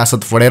महेन्द्रनगरको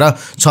हिरासत फोडेर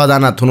 6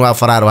 जना थुनुवा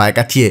फरार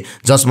भएका थिए,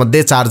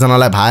 जसमध्ये 4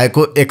 जनालाई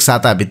भएको 1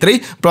 साताभित्रै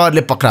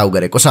प्रहरीले पक्राउ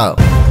गरेको छ।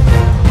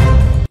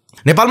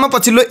 नेपालमा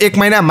पछिल्लो 1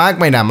 महिना माघ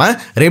महिनामा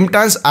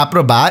रेमिटान्स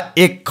आप्रवाह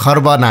 1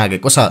 खर्ब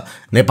नागेको छ।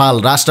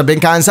 नेपाल राष्ट्र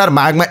बैंकका अनुसार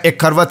माघमा 1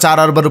 खर्ब 4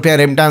 अर्ब रुपियाँ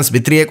रेमिटान्स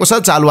भित्रिएको छ।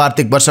 चालु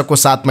आर्थिक वर्षको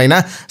 7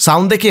 महिना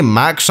साउनदेखि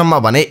माघसम्म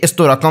भने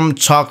यस्तो रकम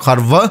 6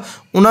 खर्ब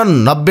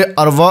 89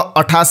 अर्ब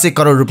 88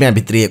 करोड रुपियाँ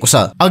भित्रिएको छ।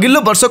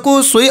 अघिल्लो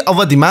वर्षको सोही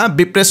अवधिमा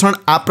विप्रेषण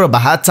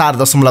आप्रवाह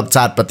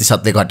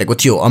 4.4% घटेको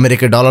थियो।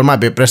 अमेरिकी डलरमा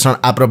विप्रेषण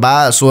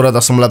आप्रवाह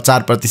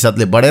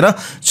 16.4% बढेर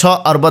 6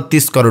 अर्ब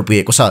 30 करोड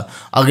पुगेको छ।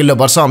 अघिल्लो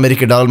वर्ष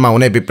अमेरिकी डलरमा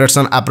हुने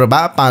विप्रेषण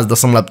आप्रवाह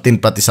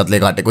 5.3%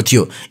 घटेको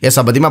थियो। यस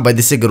अवधिमा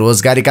वैदेशिक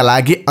रोजगारीका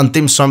लागि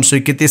अन्तिम श्रम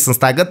स्वीकृति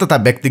संस्थागत तथा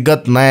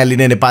व्यक्तिगत नयाँ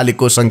लिने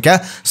नेपालीको संख्या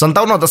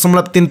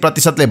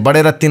 57.3%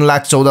 बढेर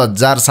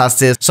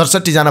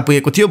 3,14,767 जना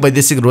पुगेको थियो।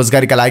 वैदेशिक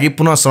रोजगारीका लागि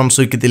पुनः श्रम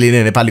स्वीकृति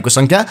लिने नेपालीको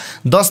संख्या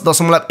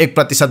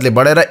 10.1%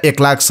 बढेर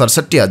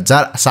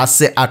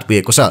 1,67,708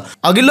 पुगेको छ।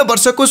 अघिल्लो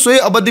वर्षको सोही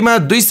अवधिमा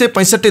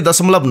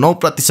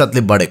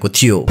 265.9% बढेको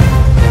थियो।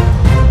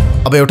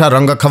 अब एउटा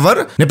रंग खबर।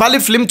 नेपाली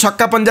फिल्म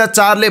छक्का पंजा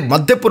 4 ले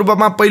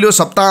मध्यपूर्वमा पहिलो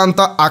सप्ताहन्त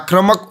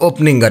आक्रमक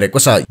ओपनिङ गरेको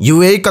छ।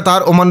 यूएई,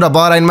 कतार, ओमन र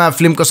बहराइनमा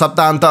फिल्मको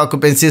सप्ताहन्त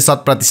अकुपेन्सी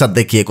 100%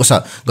 देखिएको छ।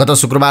 गत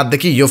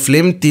शुक्रबारदेखि यो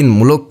फिल्म 3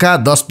 मुलुकका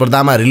 10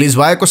 पर्दामा रिलिज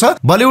भएको छ।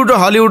 बलिउड र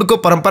हलिउडको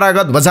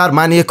परम्परागत बजार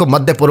मानिएको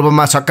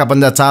मध्यपूर्वमा छक्का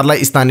पंजा 4 लाई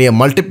स्थानीय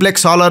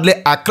मल्टिप्लेक्स हलहरूले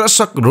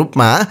आकर्षक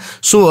रूपमा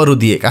शोहरू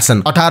दिएका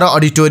छन्। 18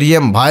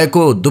 अडिटोरियम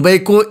भएको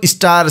दुबईको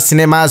स्टार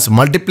सिनेमाज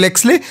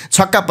मल्टिप्लेक्सले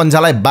छक्का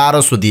पंजालाई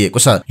 12 शो दिएको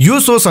छ। यो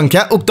शो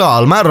संख्या उक्त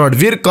हलमा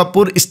Ranveer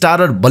Kapoor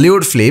starrer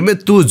Bollywood film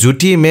तू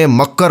झुठी में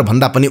मक्कर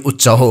भन्दा पनि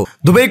उच्च हो।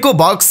 दुबईको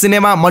बक्स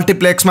सिनेमा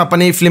मल्टिप्लेक्समा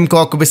पनि फिल्मको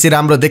अकुपेसी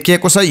राम्रो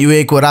देखिएको छ।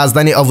 युए को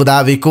राजधानी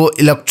अबुधाबीको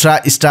इलेक्ट्रा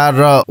स्टार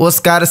र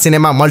ओस्कार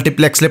सिनेमा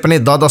मल्टिप्लेक्सले पनि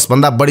 10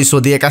 भन्दा बढी सो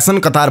दिएका छन्।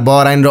 कतार,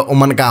 बहराइन र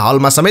ओमनका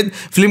हलमा समेत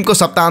फिल्मको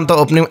सप्ताहन्त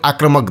ओपनिङ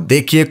आक्रामक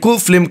देखिएको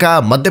फिल्मका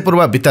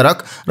मध्यपूर्व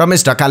वितरक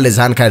रमेश ढकालले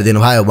जानकारी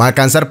दिनुभयो।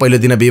 उहाँका अनुसार पहिलो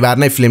दिन बिहिबार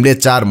नै फिल्मले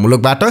 4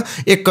 मुलुकबाट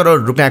 1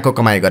 करोड रुपियाँको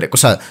कमाई गरेको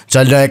छ।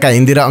 चलिरहेका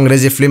हिन्दी र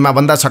अंग्रेजी फिल्ममा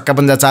भन्दा छक्का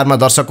पञ्जा 4 मा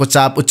दर्शकको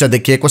चाप उच्च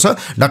देखिएको छ।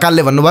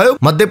 ढकालले भन्नुभयो,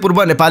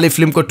 मध्यपूर्व नेपाली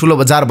फिल्मको ठूलो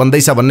बजार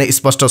बन्दैछ भन्ने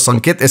स्पष्ट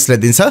संकेत यसले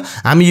दिन्छ।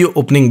 हामी यो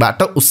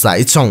ओपनिङबाट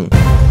उत्साहित छौं।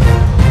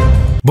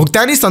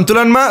 भुक्तानी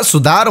सन्तुलनमा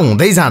सुधार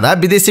हुँदै जाँदा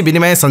विदेशी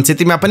विनिमय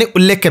सञ्चितमा पनि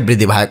उल्लेख्य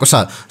वृद्धि भएको छ।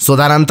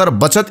 सुधारान्तर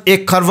बचत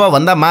 1 खर्ब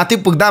भन्दा माथि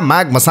पुग्दा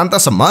माघ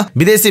मसान्तसम्म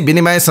विदेशी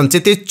विनिमय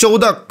सञ्चित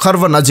 14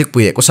 खर्ब नजिक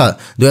पुगेको छ।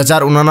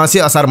 2079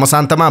 असार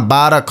मसान्तमा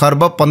 12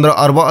 खर्ब 15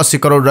 अर्ब 80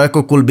 करोड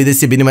रहेको कुल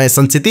विदेशी विनिमय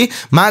सञ्चित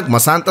माघ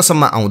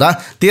मसान्तसम्म आउँदा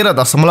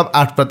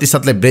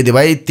 13.8% ले वृद्धि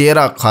भई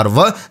 13 खर्ब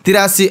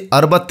 83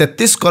 अर्ब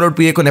 33 करोड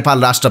पुगेको नेपाल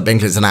राष्ट्र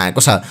बैंकले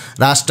जनाएको छ।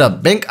 राष्ट्र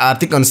बैंक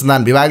आर्थिक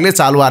अनुसन्धान विभागले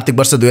चालु आर्थिक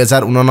वर्ष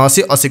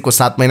 2079-80 को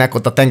 7 महिनाको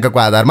तथ्याङ्कको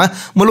आधारमा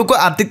मुलुकको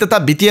आर्थिक तथा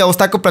वित्तीय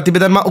अवस्थाको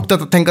प्रतिवेदनमा उक्त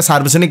तथ्याङ्क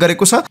सार्वजनिक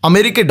गरेको छ।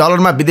 अमेरिकी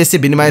डलरमा विदेशी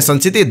विनिमय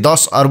सञ्चित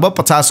 10 अर्ब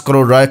 50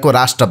 करोड रहेको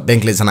राष्ट्र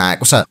बैंकले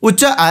जनाएको छ।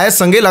 उच्च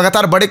आयसँगै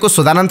लगातार बढेको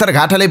सुधारान्तर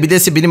घाटाले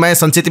विदेशी विनिमय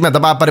सञ्चितमा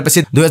दबाव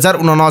परेपछि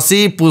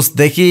 2079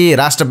 पुसदेखि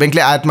राष्ट्र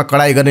बैंकले आयातमा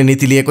कडाई गर्ने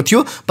नीति लिएको थियो।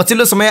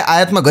 पछिल्लो समय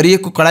आयातमा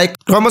गरिएको कडाई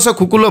क्रमशः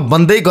खुकुलो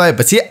बन्दै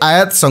गएपछि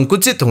आयात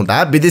संकुचित हुँदा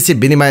विदेशी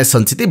विनिमय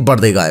सञ्चित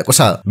बढ्दै गएको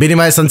छ।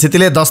 विनिमय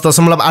सञ्चितले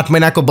 10.8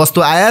 महिनाको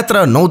वस्तु आयात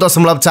र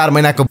 9.4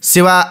 महिनाको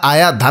सेवा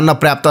आयात धान्न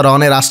पर्याप्त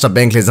रहने राष्ट्र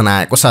बैंकले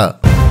जनाएको छ।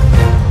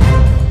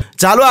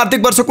 चालु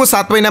आर्थिक वर्षको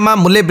 7 महिनामा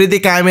मूल्य वृद्धि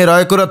कायमै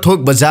रहेको र थोक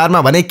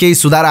बजारमा भने केही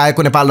सुधार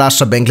आएको नेपाल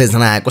राष्ट्र बैंकले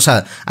जनाएको छ।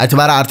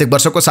 आइतबार आर्थिक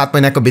वर्षको 7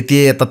 महिनाको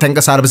वित्तीय तथ्याङ्क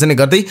सार्वजनिक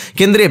गर्दै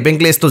केन्द्रीय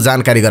बैंकले यस्तो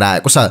जानकारी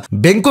गराएको छ।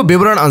 बैंकको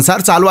विवरण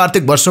अनुसार चालु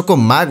आर्थिक वर्षको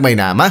माघ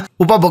महिनामा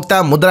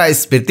उपभोक्ता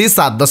मुद्रास्फीति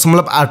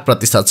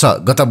 7.8% छ।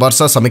 गत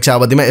वर्ष समीक्षा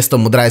अवधिमा यस्तो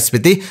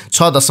मुद्रास्फीति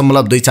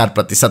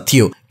 6.24%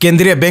 थियो।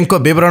 केन्द्रीय बैंकको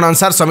विवरण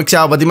अनुसार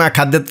समीक्षा अवधिमा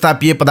खाद्य तथा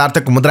पेय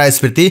पदार्थको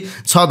मुद्रास्फीति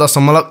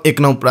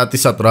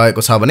 6.1%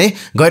 रहेको छ भने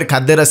गैर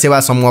खाद्य र सेवा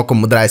समूहको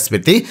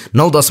मुद्रास्फीति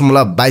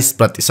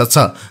 9.22% छ।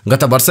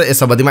 गत वर्ष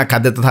यस अवधिमा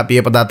खाद्य तथा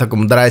पेय पदार्थको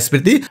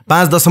मुद्रास्फीति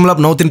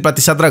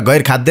 5.93% र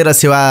गैर खाद्य र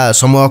सेवा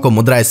समूहको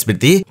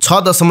मुद्रास्फीति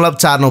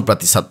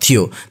 6.49%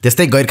 थियो।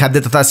 त्यस्तै गैर खाद्य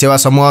तथा सेवा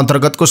समूह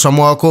अन्तर्गतको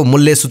समूहको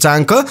मूल्य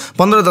सूचाङ्क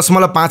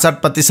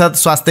 15.58%,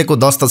 स्वास्थ्यको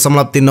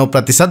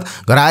 10.39%,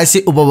 घरायसी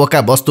उपभोगका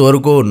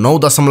वस्तुहरूको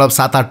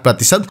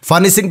 9.78%,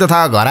 फर्निसिङ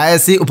तथा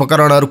घरायसी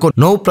उपकरणहरूको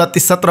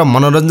 9% र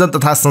मनोरञ्जन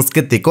तथा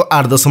संस्कृतिको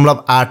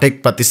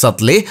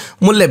 8.81% ले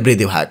मूल्य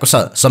वृद्धि भएको छ।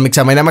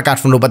 समीक्षा महिनामा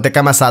काठमाडौँ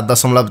उपत्यकामा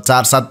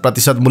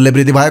 7.47% मूल्य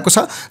वृद्धि भएको छ।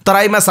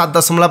 तराईमा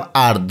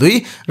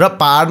 7.82 र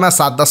पहाडमा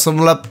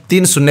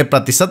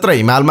 7.30% र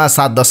हिमालमा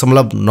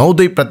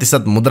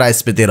 7.92%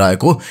 मुद्रास्फीति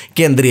रहेको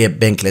केन्द्रीय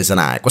बैंकले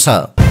जनाएको छ।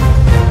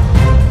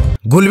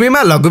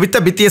 गुल्मीमा लघुवित्त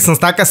वित्तीय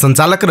संस्थाका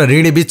सञ्चालक र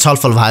ऋणी बीच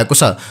छलफल भएको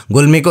छ।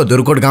 गुल्मीको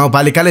दुर्कोट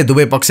गाउँपालिकाले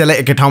दुवै पक्षलाई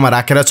एकै ठाउँमा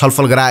राखेर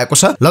छलफल गराएको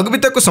छ।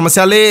 लघुवित्तको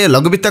समस्याले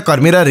लघुवित्त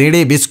कर्मी र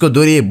ऋणी बीचको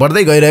दूरी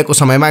बढ्दै गइरहेको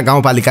समयमा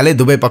गाउँपालिकाले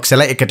दुवै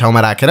पक्षलाई एकै ठाउँमा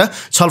राखेर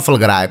छलफल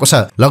गराएको छ।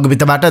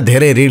 लघुवित्तबाट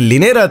धेरै ऋण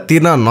लिने र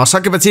तिर्न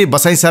नसकेपछि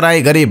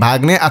बसाइसराई गरी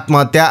भाग्ने,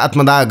 आत्महत्या,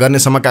 आत्मदाह गर्ने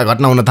सम्मका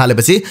घटना हुन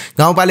थालेपछि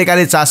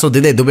गाउँपालिकाले चासो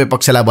दिँदै दुवै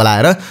पक्षलाई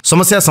बोलाएर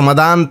समस्या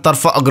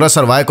समाधानतर्फ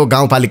अग्रसर भएको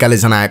गाउँपालिकाले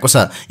जनाएको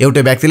छ।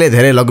 एउटै व्यक्तिले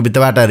धेरै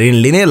लघुवित्तबाट ऋण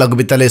लिने,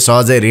 लघुवित्तले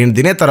सहजै ऋण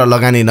दिने तर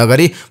लगानी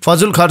नगरी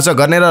फजुल खर्च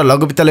गर्ने र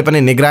लघुवित्तले पनि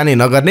निगरानी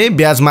नगर्ने,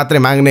 ब्याज मात्रै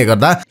माग्ने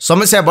गर्दा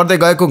समस्या बढ्दै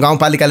गएको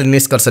गाउँपालिकाले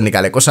निष्कर्ष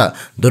निकालेको छ।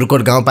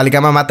 दुर्कोट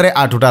गाउँपालिकामा मात्रै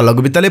 8 वटा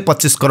लघुवित्तले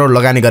 25 करोड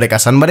लगानी गरेका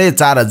छन् भने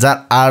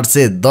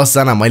 4810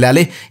 जना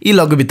महिलाले यी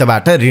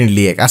लघुवित्तबाट ऋण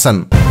लिएका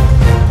छन्।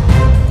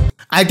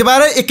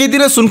 आइतबार एकै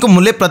दिन सुनको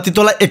मूल्य प्रति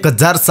तोला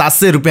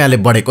 1700 रुपियाँले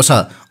बढेको छ।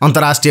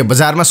 अन्तर्राष्ट्रिय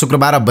बजारमा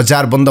शुक्रबार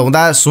बजार बन्द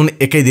हुँदा सुन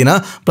एकै दिन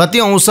प्रति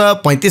औंस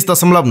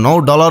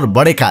 $35.9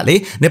 बढेकाले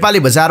नेपाली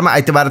बजारमा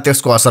आइतबार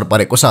त्यसको असर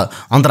परेको छ।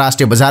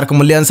 अन्तर्राष्ट्रिय बजारको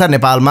मूल्य अनुसार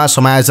नेपालमा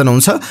समायोजन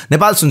हुन्छ।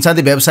 नेपाल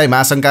सुनचाँदी व्यवसायी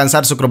महासङ्घका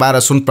अनुसार शुक्रबार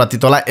सुन प्रति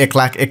तोला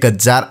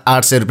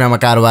 1,01,800 रुपियाँमा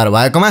कारोबार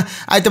भएकोमा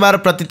आइतबार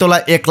प्रति तोला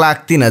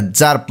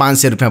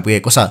 1,03,500 रुपियाँ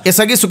पुगेको छ।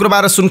 यसअघि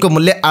शुक्रबार सुनको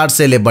मूल्य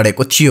 800 ले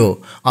बढेको थियो।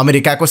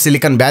 अमेरिकाको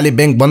सिलिकन भ्याली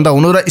बैंक बन्द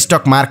हुनु र स्टक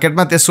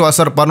मार्केटमा त्यसको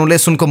असर पर्नुले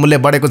सुनको मूल्य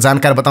बढेको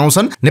जानकारी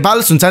बताउँछन्।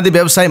 नेपाल सुनचाँदी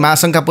व्यवसायी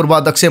महासङ्घका पूर्व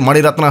अध्यक्ष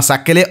मणिरत्न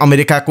साक्यले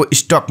अमेरिकाको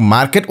स्टक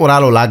मार्केट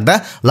ओह्रालो लाग्दा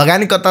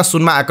लगानीकर्ता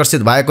सुनमा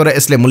आकर्षित भएको र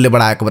यसले मूल्य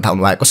बढाएको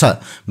बताउनु भएको छ।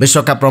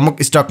 विश्वका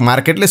प्रमुख स्टक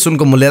मार्केटले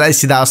सुनको मूल्यलाई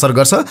सिधा असर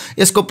गर्छ।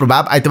 यसको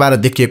प्रभाव आइतबार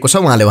देखिएको छ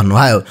उहाँले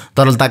भन्नुभयो।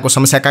 तरलताको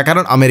समस्याका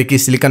कारण अमेरिकी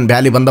सिलिकन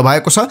भ्याली बन्द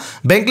भएको छ।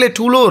 बैंकले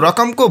ठूलो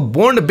रकमको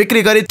बोन्ड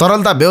बिक्री गरी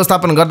तरलता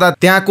व्यवस्थापन गर्दा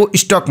त्यहाँको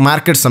स्टक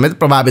मार्केट समेत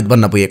प्रभावित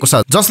बन्न पुगेको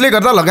छ, जसले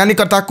गर्दा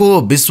लगानीकर्ताको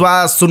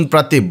विश्वास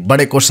सुनप्रति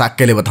बढेको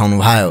साक्यले बताउनु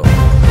भयो।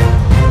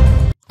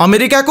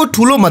 अमेरिकाको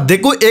ठूलो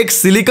मध्येको एक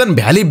सिलिकन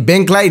भ्याली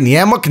बैंकलाई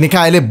नियामक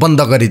निकायले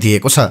बन्द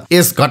गरिदिएको छ।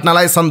 यस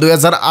घटनालाई सन्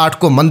 2008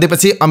 को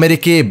मन्दीपछि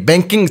अमेरिकी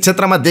बैंकिङ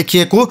क्षेत्रमा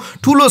देखिएको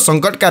ठूलो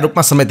संकटका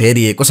रूपमा समेत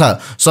हेरिएको छ।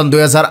 सन्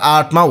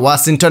 2008 मा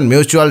वाशिंटन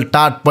म्युचुअल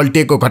टाट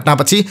पल्टिएको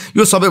घटनापछि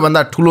यो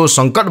सबैभन्दा ठूलो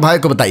संकट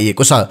भएको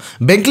बताइएको छ।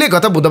 बैंकले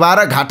गत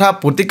बुधबार घाटा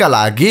पूर्तिका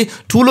लागि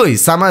ठूलो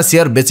हिस्सामा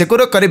शेयर बेचेको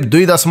र करिब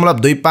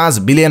 2.25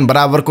 बिलियन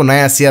बराबरको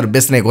नयाँ शेयर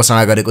बेच्ने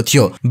घोषणा गरेको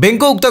थियो।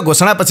 बैंकको उक्त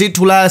घोषणापछि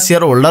ठूला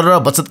शेयर होल्डर र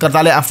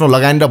बचतकर्ताले आफ्नो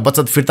लगानी र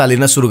बचत फिर्ता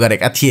लिन सुरु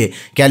गरेका थिए।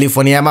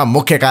 क्यालिफोर्नियामा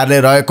मुख्य कार्यालय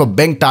रहेको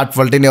बैंक टाट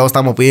पल्टिने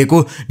अवस्थामा पुगेको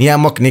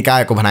नियामक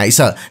निकायको भनाइ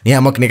छ।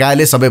 नियामक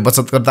निकायले सबै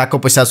बचतकर्ताको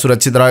पैसा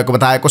सुरक्षित रहेको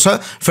बताएको छ।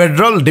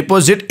 फेडरल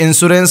डिपोजिट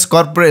इन्स्योरेन्स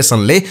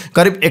कर्पोरेसनले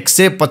करिब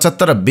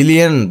 $175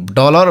 बिलियन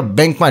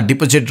बैंकमा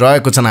डिपोजिट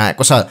रहेको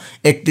जनाएको छ।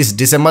 31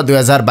 डिसेम्बर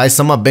 2022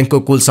 सम्म बैंकको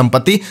कुल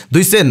सम्पत्ति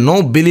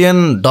 $209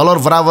 बिलियन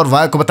बराबर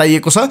भएको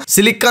बताइएको छ।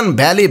 सिलिकन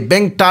भ्याली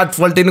बैंक टाट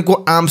पल्टिनुको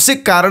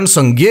आंशिक कारण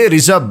संघीय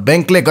रिजर्भ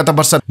बैंकले गत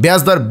वर्ष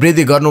ब्याज दर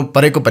वृद्धि गर्नु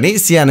परेको पनि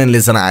सीएनएनले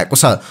जनाएको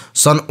छ।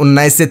 सन्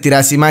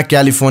 1983 मा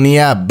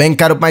क्यालिफोर्निया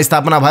बैंकका रूपमा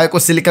स्थापना भएको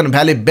सिलिकन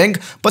भ्याली बैंक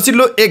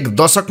पछिल्लो एक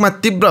दशकमा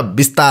तीव्र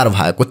विस्तार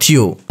भएको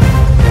थियो।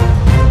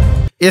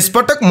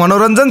 यसपटक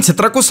मनोरञ्जन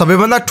क्षेत्रको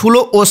सबैभन्दा ठूलो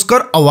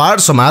ओस्कर अवार्ड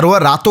समारोह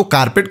रातो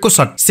कार्पेटको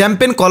सट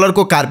स्याम्पेन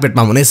कलरको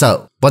कार्पेटमा हुनेछ।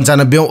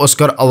 95औं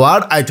ओस्कर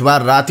अवार्ड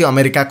आइतबार राति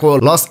अमेरिकाको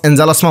लस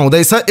एन्जलसमा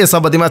हुँदैछ। यस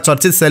अवधिमा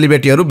चर्चित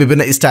सेलिब्रिटीहरू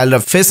विभिन्न स्टाइल र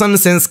फेसन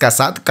सेन्सका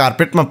साथ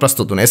कार्पेटमा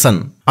प्रस्तुत हुनेछन्।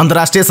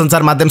 अन्तर्राष्ट्रिय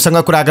सञ्चार माध्यमसँग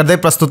कुरा गर्दै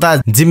प्रस्तुता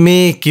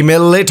जिम्मी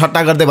किमेलले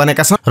ठट्टा गर्दै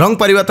भनेका छन्, रङ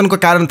परिवर्तनको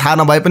कारण थाहा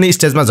नभए पनि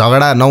स्टेजमा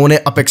झगडा नहुने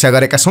अपेक्षा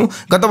गरेका छौं।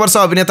 गत वर्ष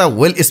अभिनेता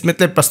विल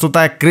स्मिथले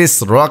प्रस्तुता क्रिस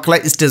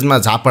रकलाई स्टेजमा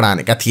झापड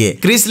हानेका थिए।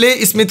 क्रिसले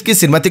स्मिथकी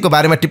श्रीमतीको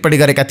बारेमा टिप्पणी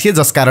गरेका थिए,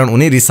 जसकारण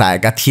उनी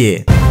रिसाएका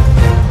थिए।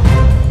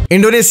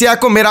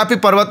 इन्डोनेसियाको मेरापी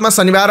पर्वतमा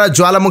शनिबार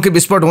ज्वालामुखी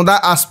विस्फोट हुँदा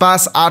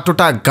आसपास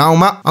 8वटा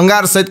गाउँमा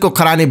अंगारसहितको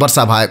खरानी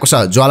वर्षा भएको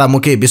छ।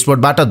 ज्वालामुखी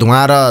विस्फोटबाट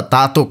धुवाँ र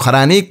तातो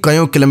खरानी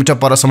कयौं किलोमिटर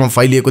परसम्म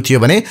फैलिएको थियो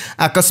भने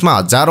आकाशमा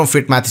हजारौं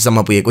फिट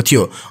माथिसम्म पुगेको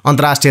थियो।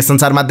 अन्तर्राष्ट्रिय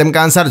सञ्चार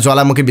माध्यमका अनुसार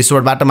ज्वालामुखी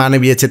विस्फोटबाट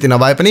मानवीय क्षति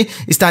नभए पनि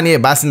स्थानीय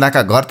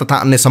बासिन्दाका घर तथा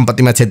अन्य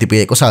सम्पत्तिमा क्षति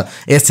पुगेको छ।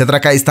 यस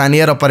क्षेत्रका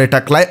स्थानीय र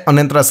पर्यटकलाई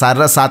अन्यत्र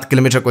सारेर 7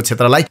 किलोमिटरको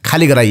क्षेत्रलाई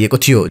खाली गराइएको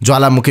थियो।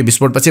 ज्वालामुखी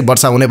विस्फोटपछि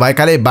वर्षा हुने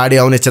भएकाले बाढी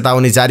आउने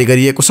चेतावनी जारी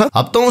गरिएको छ।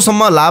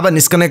 हप्तौंसम्म लाभा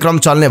निस्कने क्रम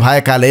चल्ने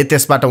भएकाले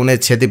त्यसबाट हुने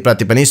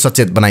क्षतिप्रति पनि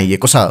सचेत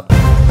बनाइएको छ।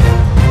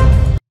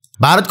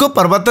 भारतको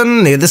प्रवर्तन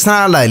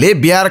निर्देशनालयले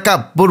बिहारका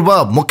पूर्व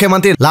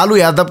मुख्यमन्त्री लालू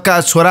यादवका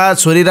छोरा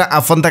छोरी र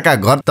आफन्तका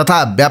घर तथा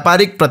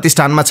व्यापारिक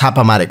प्रतिष्ठानमा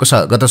छापा मारेको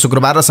छ। गत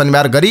शुक्रबार र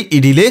शनिबार गरी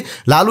ईडीले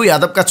लालू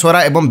यादवका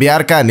छोरा एवं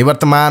बिहारका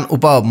निवर्तमान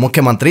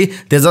उपमुख्यमन्त्री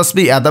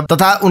तेजस्वी यादव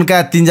तथा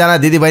उनका 3 जना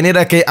दिदीबहिनी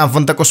र केही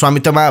आफन्तको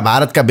स्वामित्वमा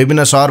भारतका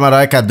विभिन्न शहरमा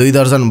रहेका 2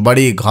 दर्जन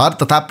बढी घर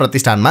तथा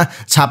प्रतिष्ठानमा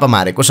छापा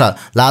मारेको छ।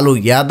 लालू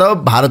यादव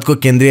भारतको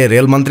केन्द्रीय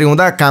रेल मन्त्री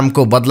हुँदा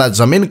कामको बदला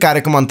जमिन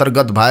कार्यक्रम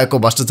अन्तर्गत भएको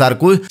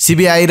भ्रष्टाचारको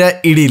सीबीआई र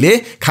ईडीले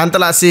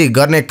तलासी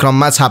गर्ने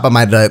क्रममा छापा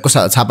मारिरहेको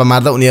छ। छापा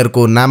मार्दा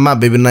उनीहरूको नाममा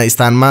विभिन्न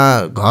स्थानमा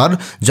घर,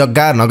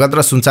 जग्गा, नगद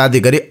र सुनचाँदी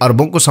गरी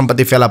अर्बौंको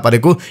सम्पत्ति फेला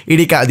परेको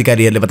ईडीका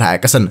अधिकारीहरूले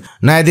बताएका छन्।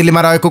 नयाँ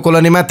दिल्लीमा रहेको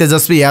कोलोनीमा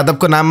तेजस्वी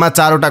यादवको नाममा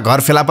 4वटा घर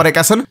फेला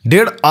परेका छन्।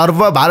 1.5 अर्ब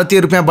भारतीय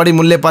रुपियाँ बढी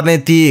मूल्य पर्ने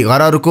ती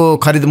घरहरूको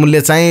खरिद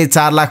मूल्य चाहिँ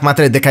 4 लाख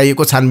मात्रै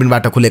देखाइएको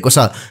छानबिनबाट खुलेको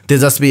छ।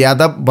 तेजस्वी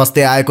यादव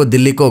बस्दै आएको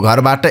दिल्लीको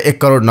घरबाट 1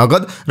 करोड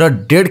नगद र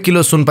 1.5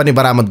 किलो सुन पनि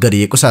बरामद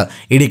गरिएको छ।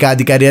 ईडीका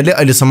अधिकारीहरूले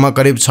अहिलेसम्म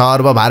करिब 6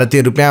 अर्ब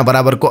भारतीय रुपियाँ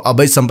बराबरको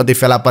अवैध सम्पत्ति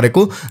फेला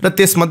परेको र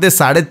त्यसमध्ये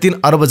 3.5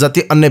 अर्ब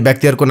जति अन्य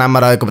व्यक्तिहरूको नाममा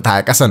रहेको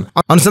बताएका छन्।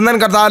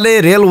 अनुसन्धानकर्ताहरूले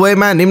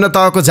रेलवेमा निम्न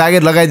तहको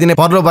जागिर लगाइदिने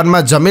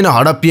प्रलोभनमा जमिन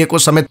हडपिएको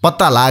समेत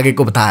पत्ता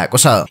लागेको बताएको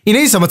छ।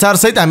 यिनै समाचार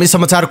सहित हामी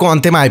समाचारको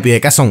अन्त्यमा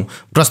आइपुगेका छौं।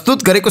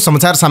 प्रस्तुत गरेको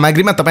समाचार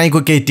सामग्रीमा तपाईको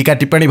केही टिका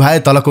टिप्पणी भए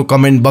तलको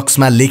कमेन्ट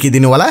बक्समा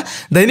लेखिदिनु होला।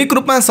 दैनिक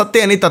रूपमा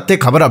सत्य अनि तथ्य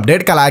खबर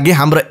अपडेटका लागि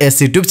हाम्रो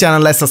यस युट्युब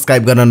च्यानललाई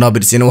सब्स्क्राइब गर्न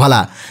नबिर्सिनु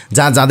होला।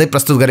 जहाँ जाँदै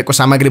प्रस्तुत गरेको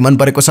सामग्री मन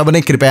परेको छ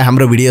भने कृपया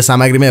हाम्रो भिडियो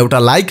सामग्रीमा एउटा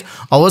लाइक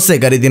अवश्य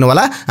गरिदिनु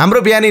होला।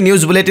 हाम्रो बिहानी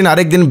न्यूज बुलेटिन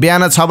हरेक दिन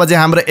बिहान 6 बजे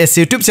हाम्रो यस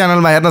युट्युब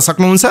च्यानलमा हेर्न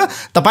सक्नुहुन्छ।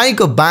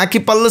 तपाईको बाँकी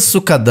पल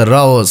सुखद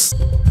रहोस्।